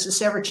is because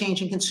it's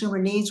ever-changing consumer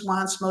needs,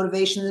 wants,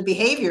 motivations, and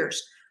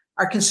behaviors.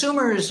 Our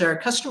customers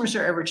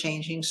are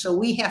ever-changing, so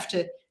we have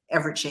to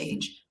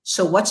ever-change.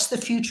 So what's the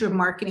future of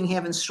marketing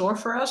have in store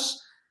for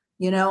us?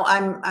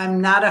 I'm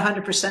not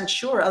 100%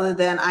 sure, other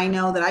than I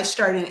know that I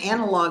started in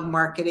analog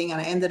marketing and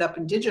I ended up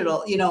in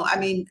digital.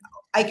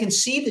 I can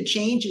see the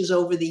changes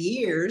over the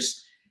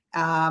years,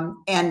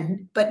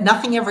 but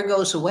nothing ever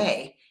goes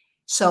away.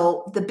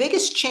 So the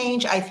biggest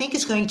change, I think,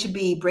 is going to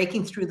be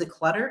breaking through the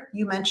clutter.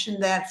 You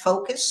mentioned that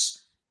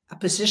and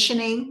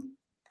positioning.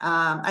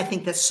 I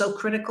think that's so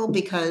critical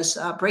because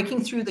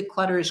breaking through the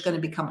clutter is going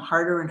to become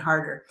harder and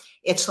harder.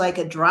 It's like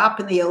a drop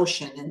in the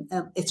ocean,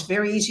 and it's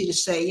very easy to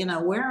say,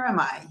 where am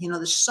I?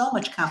 There's so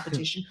much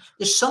competition.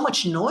 There's so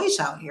much noise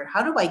out here.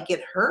 How do I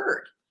get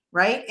heard?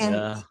 Right.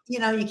 And, you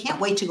can't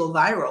wait to go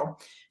viral.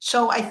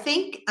 So I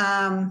think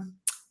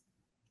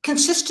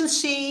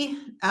consistency,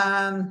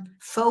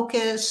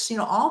 focus,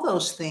 all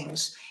those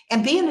things,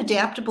 and being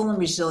adaptable and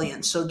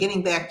resilient. So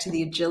getting back to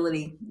the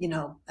agility,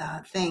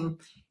 thing.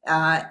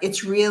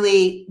 It's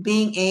really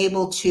being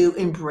able to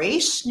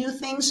embrace new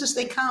things as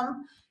they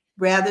come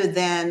rather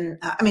than,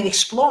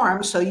 explore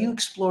them. So you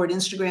explored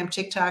Instagram,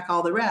 TikTok,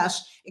 all the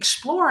rest.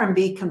 Explore and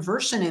be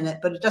conversant in it,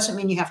 but it doesn't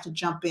mean you have to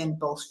jump in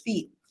both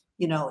feet,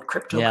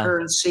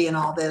 cryptocurrency and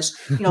all this,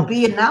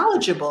 be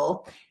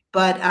knowledgeable.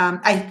 But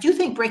I do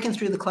think breaking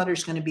through the clutter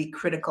is going to be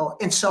critical.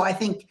 And so I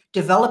think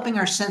developing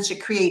our sense of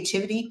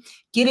creativity,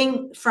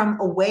 getting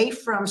away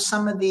from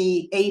some of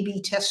the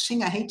A/B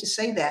testing, I hate to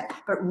say that,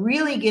 but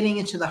really getting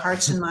into the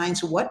hearts and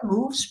minds of what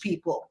moves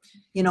people.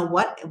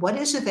 What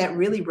is it that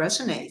really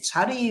resonates?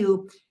 How do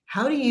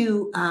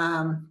you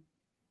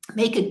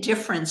make a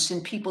difference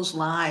in people's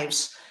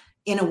lives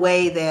in a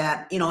way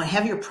that,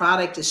 have your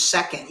product as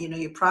second,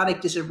 your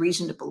product is a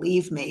reason to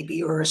believe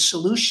maybe, or a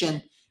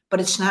solution, but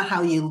it's not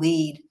how you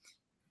lead.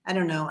 I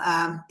don't know.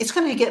 It's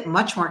going to get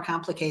much more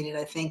complicated,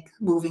 I think,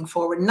 moving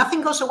forward.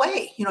 Nothing goes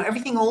away.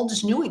 Everything old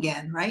is new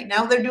again, right?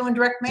 Now they're doing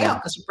direct mail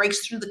because it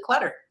breaks through the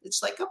clutter.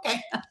 It's like,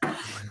 okay,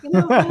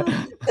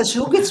 because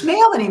who gets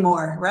mail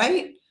anymore,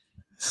 right?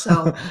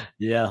 So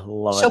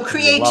love it. So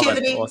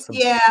creativity, awesome.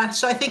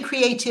 So I think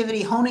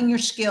creativity, honing your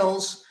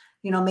skills,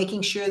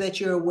 making sure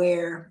that you're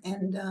aware,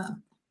 and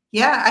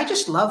I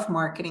just love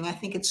marketing. I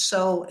think it's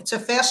a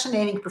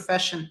fascinating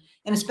profession,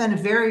 and it's been a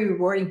very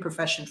rewarding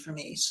profession for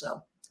me.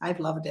 So I've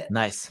loved it.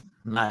 Nice.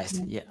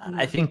 Yeah,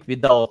 I think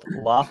without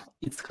love,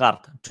 it's hard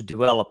to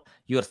develop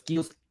your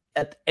skills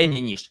at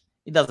any niche.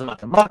 It doesn't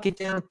matter.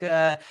 Marketing,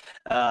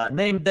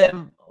 name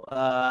them.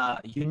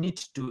 You need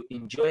to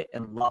enjoy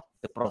and love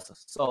the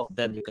process. So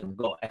then you can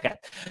go ahead.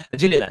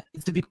 Jelena,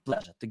 it's a big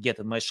pleasure to get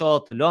on my show,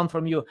 to learn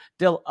from you.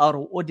 Tell our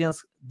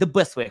audience the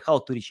best way how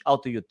to reach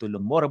out to you, to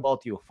learn more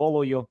about you,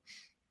 follow you.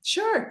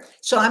 Sure.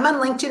 So I'm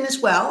on LinkedIn as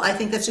well. I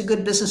think that's a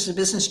good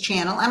business-to-business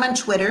channel. I'm on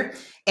Twitter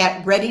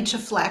at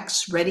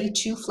Ready2Flex.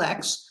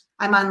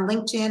 I'm on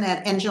LinkedIn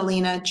at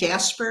Angelina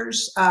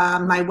Jaspers.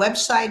 My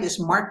website is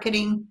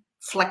Marketing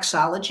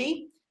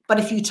Flexology. But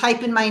if you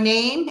type in my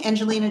name,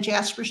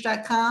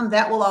 angelinajaspers.com,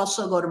 that will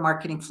also go to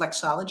Marketing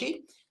Flexology.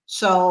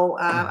 So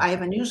I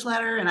have a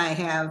newsletter and I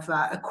have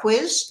a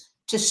quiz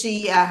to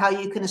see how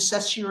you can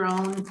test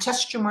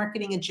your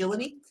marketing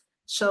agility.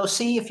 So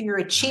see if you're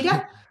a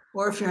cheetah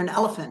or if you're an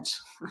elephant.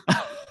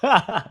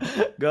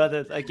 Got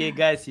it. Okay,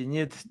 guys, you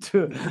need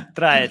to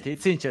try it.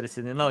 It's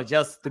interesting,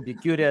 just to be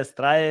curious,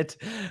 try it.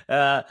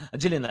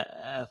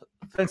 Jelena,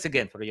 thanks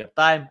again for your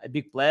time. A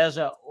big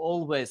pleasure.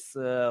 Always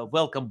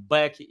welcome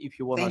back if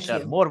you want to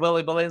share more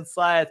valuable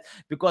insights,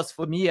 because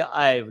for me,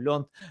 I've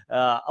learned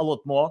a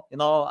lot more.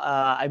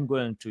 I'm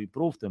going to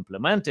improve, to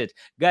implement it.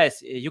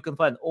 Guys, you can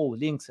find all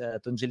links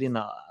to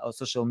Angelina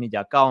social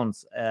media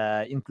accounts,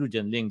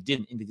 including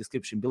LinkedIn, in the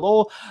description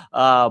below.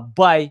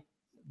 Buy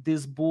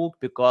this book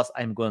because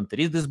I'm going to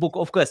read this book.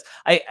 Of course,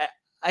 I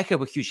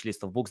have a huge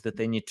list of books that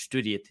I need to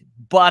read,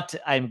 but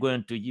I'm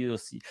going to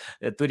use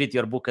to read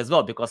your book as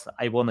well because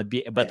I want to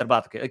be a better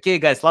marketer. Okay,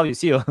 guys, love you.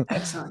 See you.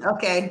 Excellent.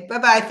 Okay,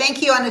 bye-bye.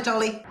 Thank you,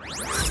 Anatoly.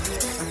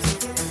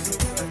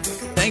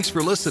 Thanks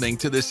for listening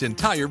to this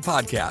entire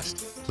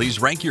podcast. Please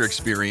rank your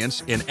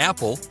experience in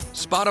Apple,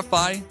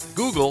 Spotify,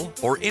 Google,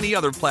 or any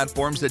other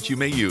platforms that you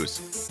may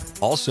use.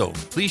 Also,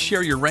 please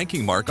share your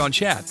ranking mark on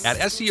chat at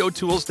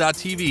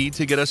SEOtools.tv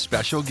to get a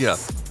special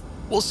gift.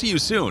 We'll see you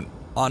soon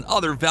on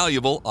other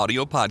valuable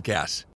audio podcasts.